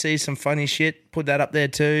page. If you see some funny shit, put that up there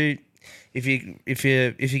too. If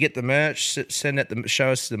you get the merch,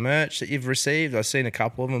 show us the merch that you've received. I've seen a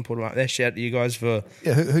couple of them. Put them up there. Shout out to you guys for.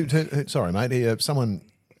 Yeah. Who sorry, mate. Someone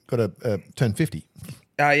got a turn 50.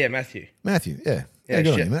 Yeah, Matthew. Yeah. Good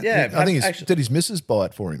on you, mate. Yeah, I think did his missus buy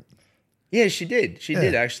it for him? Yeah, she did. She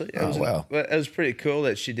did, actually. Wow. It was pretty cool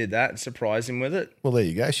that she did that and surprised him with it. Well, there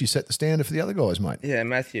you go. She set the standard for the other guys, mate. Yeah,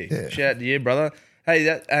 Matthew. Yeah. Shout out to you, brother. Hey,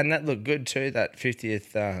 that looked good too, that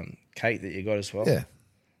 50th cake that you got as well.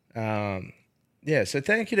 Yeah. So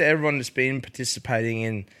thank you to everyone that's been participating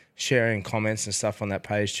in sharing comments and stuff on that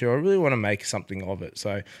page too. I really want to make something of it.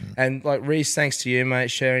 So, and like Reese, thanks to you,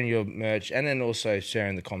 mate, sharing your merch and then also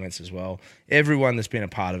sharing the comments as well. Everyone that's been a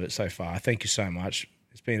part of it so far, thank you so much.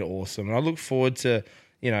 It's been awesome. And I look forward to,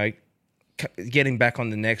 getting back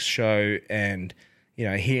on the next show and,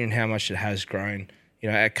 hearing how much it has grown.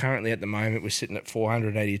 Currently at the moment, we're sitting at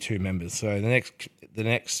 482 members. So the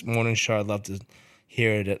next morning show, I'd love to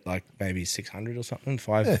hear it at like maybe 600 or something,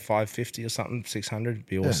 550 or something, 600. It'd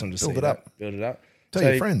be awesome to see build it up. Tell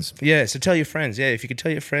your friends. Yeah, so tell your friends. Yeah, if you could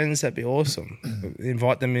tell your friends, that'd be awesome.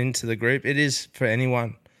 Invite them into the group. It is for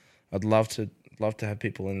anyone. I'd love to have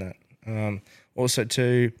people in that. Also,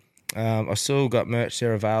 too, I've still got merch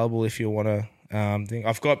there available if you want to.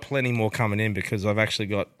 I've got plenty more coming in because I've actually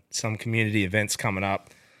got some community events coming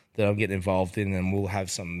up that I'm getting involved in, and we'll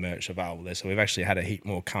have some merch available there. So we've actually had a heap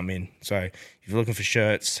more come in. So if you're looking for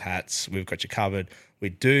shirts, hats, we've got you covered. We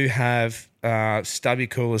do have stubby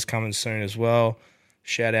coolers coming soon as well.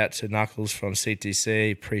 Shout out to Knuckles from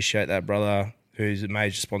CTC. Appreciate that, brother, who's a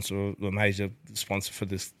major sponsor for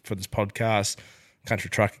this podcast. Country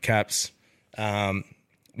Trucker Caps.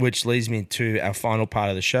 Which leads me to our final part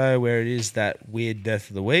of the show, where it is that weird death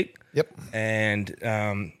of the week. Yep. And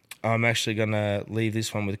I'm actually going to leave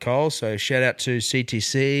this one with Cole. So shout out to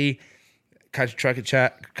CTC, Country Trucker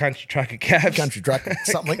Caps. Country Trucker,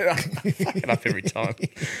 something. Fuck it up every time.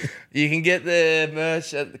 You can get the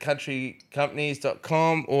merch at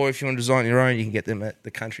thecountrycompanies.com, or if you want to design your own, you can get them at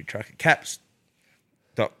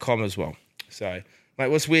thecountrytruckercaps.com as well. So, mate,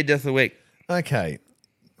 what's weird death of the week? Okay.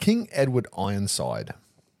 King Edward Ironside.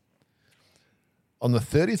 On the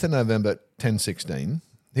 30th of November 1016,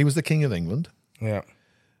 he was the King of England. Yeah.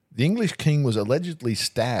 The English king was allegedly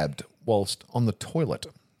stabbed whilst on the toilet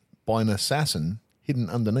by an assassin hidden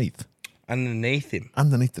underneath. Underneath him?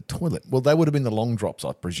 Underneath the toilet. Well, they would have been the long drops,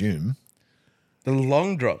 I presume. The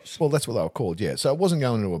long drops? Well, that's what they were called, yeah. So it wasn't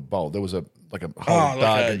going into a bowl. There was a hole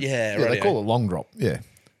right. they call it a long drop, yeah.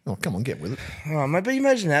 Oh, come on, get with it. Oh, mate, but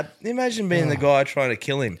imagine that. Imagine being the guy trying to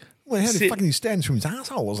kill him. Well, how did fucking he stand from his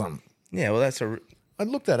asshole or something? Yeah, well, that's I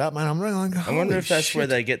looked that up, man. I'm really like, I wonder if that's shit. where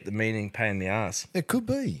they get the meaning pain in the ass. It could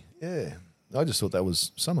be, yeah. I just thought that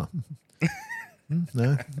was summer.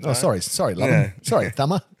 No. Oh, sorry, love. Yeah. Sorry,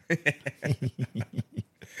 Thummer. You're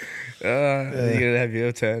going to have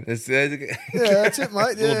your turn. Yeah, that's it,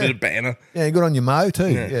 mate. A little bit of banner. Yeah, good on your Mo too.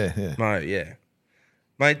 Yeah. Mo, yeah.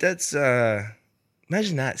 Mate, that's...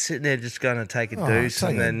 imagine that, sitting there just going to take a deuce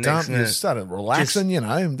and then next you started relaxing,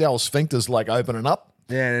 the old sphincter's like opening up.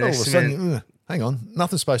 Yeah, and all of a sudden, hang on,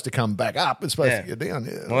 nothing's supposed to come back up. It's supposed to go down.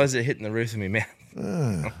 Yeah. Why is it hitting the roof of my mouth?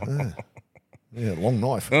 Yeah, long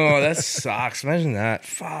knife. Oh, that sucks. Imagine that.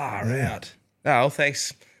 Far out. Oh,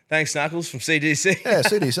 thanks, Knuckles from CDC. Yeah,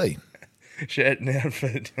 CDC. Shouting out for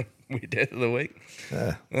Weird Death of the Week.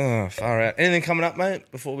 Yeah. Oh, far out. Anything coming up,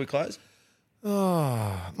 mate, before we close?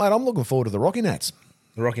 Oh, mate, I'm looking forward to the Rocky Nats.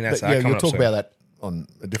 The Rocky Nats are coming coming up up soon. We'll talk about that on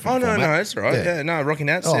a different format. No, that's all right. Yeah, no, Rocky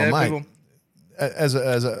Nats. Oh, yeah, mate. people. As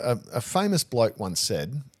a famous bloke once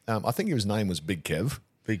said, I think his name was Big Kev.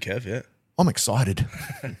 Big Kev, yeah. I'm excited.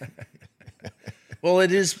 Well, it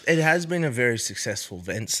has been a very successful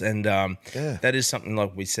event, and that is something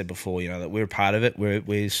like we said before. That we're a part of it.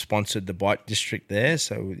 We sponsored the bike district there,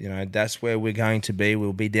 so that's where we're going to be.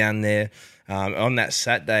 We'll be down there on that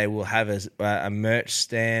Saturday. We'll have a merch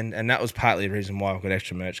stand, and that was partly the reason why I've got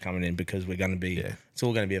extra merch coming in, because we're going to be. Yeah. It's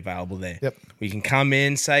all going to be available there. Yep. We can come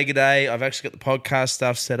in, say good day. I've actually got the podcast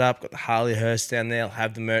stuff set up. Got the Harley hearse down there. I'll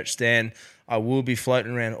have the merch stand. I will be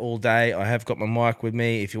floating around all day. I have got my mic with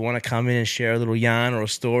me. If you want to come in and share a little yarn or a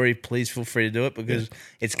story, please feel free to do it, because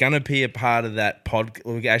it's going to be a part of that pod.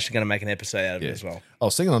 We're actually going to make an episode out of it as well. I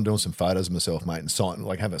was thinking on doing some photos of myself, mate, and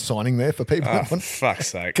have a signing there for people. Oh, for fuck's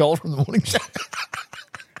sake. Gold from the Mourning Show.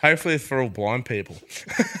 Hopefully for all blind people.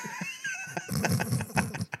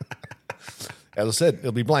 As I said,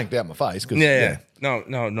 it'll be blanked out my face. Yeah. No, who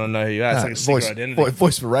you are. It's like a secret identity.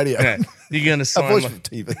 Voice for radio. Yeah. You're going to sign a voice for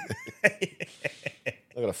TV.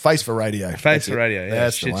 I've got a face for radio. Face for radio, yeah.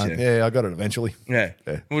 That's the one. Yeah, I got it eventually. Yeah.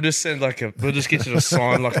 We'll just send we'll just get you to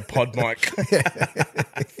sign like a pod mic.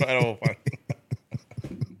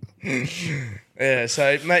 Yeah,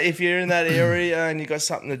 so mate, if you're in that area and you've got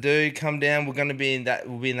something to do, come down. We'll be in that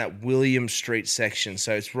William Street section.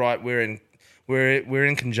 So it's right, we're in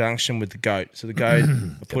conjunction with the GOAT. So the GOAT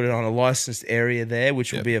put it on a licensed area there,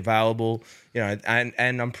 which will be available. And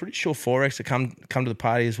I'm pretty sure Forex will come to the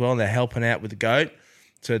party as well, and they're helping out with the GOAT.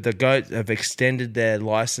 So the GOAT have extended their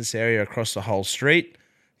license area across the whole street.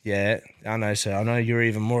 Yeah, I know. So I know you're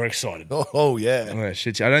even more excited. Oh yeah. I'm gonna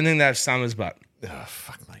shit you. I don't think they have summers, but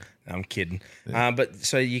fuck mate. I'm kidding. Yeah. But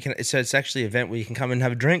so you can. So it's actually an event where you can come and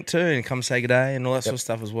have a drink too, and come say good day and all that sort of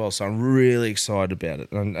stuff as well. So I'm really excited about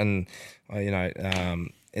it, and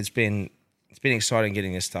it's been exciting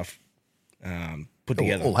getting this stuff put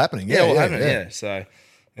together. All happening. All happening. Yeah. So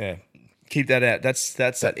keep that out. That's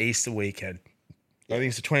that Easter weekend. I think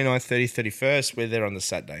it's the 29th, 30th, 31st. We're there on the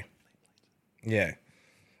Saturday. Yeah.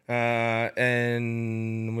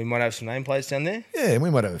 And we might have some nameplates down there. Yeah, we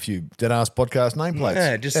might have a few Deadass podcast nameplates.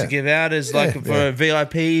 Yeah, just to give out as for a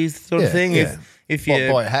VIP sort of thing. Yeah. If you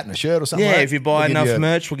buy a hat and a shirt or something like that. If you buy enough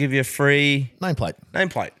merch, we'll give you a free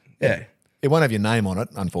nameplate. Yeah. It won't have your name on it,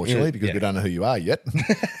 unfortunately, because we don't know who you are yet.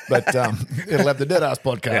 But it'll have the Deadass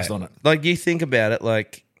podcast on it. Like, you think about it,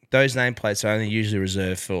 like, those nameplates are only usually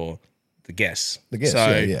reserved for the guests. The guests,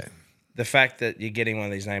 the fact that you're getting one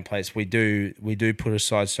of these nameplates, we do put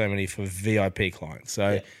aside so many for VIP clients.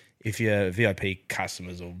 So if you're VIP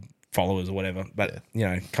customers or followers or whatever, but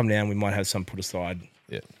come down, we might have some put aside.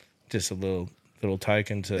 Yeah, just a little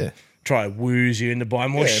token to try to woos you into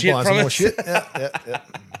buying more shit from us. More shit.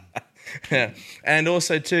 Yeah. And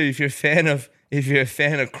also too, if you're a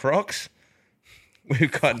fan of Crocs,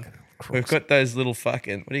 we've got those little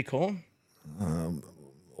fucking, what do you call them?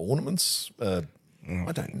 Ornaments. I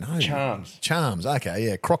don't know. Charms. Okay,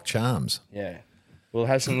 yeah, Croc charms. Yeah. We'll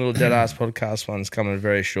have some little dead ass podcast ones coming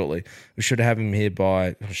very shortly. We should have them here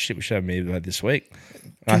by this week.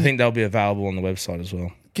 I think they'll be available on the website as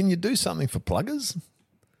well. Can you do something for pluggers?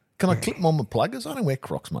 Can I clip them on my pluggers? I don't wear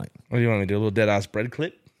Crocs, mate. What do you want me to do? A little dead ass bread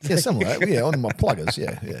clip? Yeah, something like that. Yeah, on my pluggers.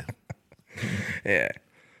 Yeah. Yeah.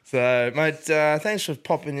 So, mate, thanks for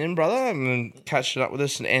popping in, brother, and catching up with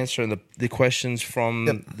us and answering the questions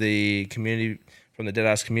from the community, from the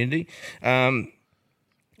Deadass community.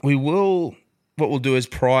 What we'll do is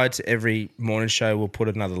prior to every morning show, we'll put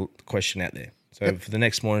another question out there. So for the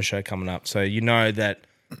next morning show coming up, so you know that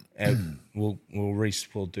we'll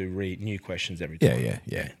do new questions every time.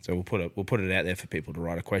 Yeah. So we'll put it out there for people to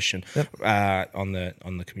write a question on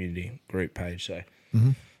the community group page. So.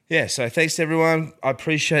 Mm-hmm. Yeah, so thanks to everyone. I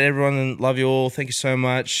appreciate everyone and love you all. Thank you so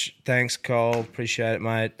much. Thanks, Cole. Appreciate it,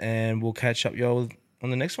 mate. And we'll catch up y'all on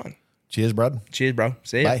the next one. Cheers, bro. Cheers, bro.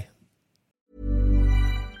 See ya. Bye.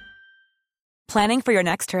 Planning for your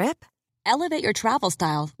next trip? Elevate your travel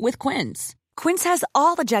style with Quince. Quince has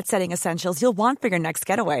all the jet-setting essentials you'll want for your next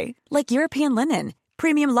getaway, like European linen,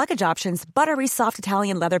 premium luggage options, buttery soft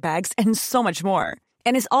Italian leather bags, and so much more.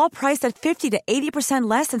 And is all priced at 50 to 80%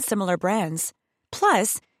 less than similar brands.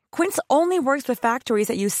 Plus, Quince only works with factories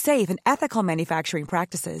that use safe and ethical manufacturing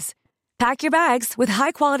practices. Pack your bags with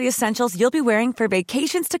high-quality essentials you'll be wearing for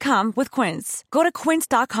vacations to come with Quince. Go to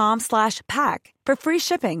quince.com/pack for free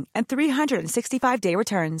shipping and 365-day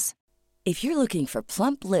returns. If you're looking for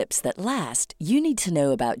plump lips that last, you need to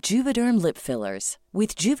know about Juvederm lip fillers.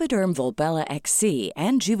 With Juvederm Volbella XC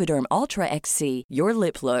and Juvederm Ultra XC, your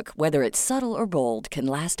lip look, whether it's subtle or bold, can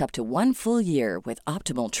last up to 1 full year with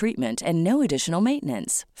optimal treatment and no additional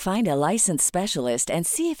maintenance. Find a licensed specialist and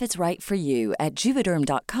see if it's right for you at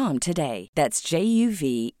Juvederm.com today. That's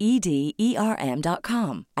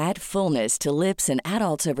JUVEDERM.com. Add fullness to lips in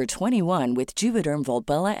adults over 21 with Juvederm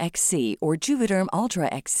Volbella XC or Juvederm Ultra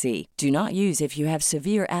XC. Do not use if you have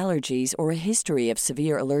severe allergies or a history of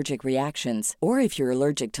severe allergic reactions, or if you're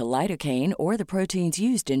allergic to lidocaine or the proteins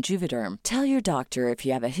used in Juvederm. Tell your doctor if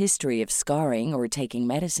you have a history of scarring or taking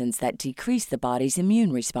medicines that decrease the body's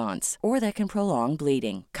immune response or that can prolong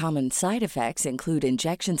bleeding. Common side effects include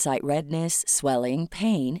injection site redness, swelling,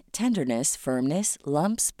 pain, tenderness, firmness,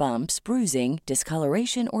 lumps, bumps, bruising,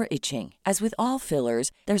 discoloration, or itching. As with all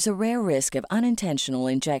fillers, there's a rare risk of unintentional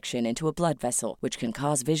injection into a blood vessel, which can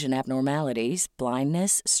cause vision abnormalities,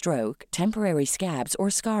 blindness, stroke, temporary scabs,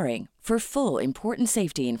 or scarring. For full, important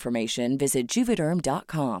safety information, visit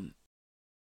Juvederm.com.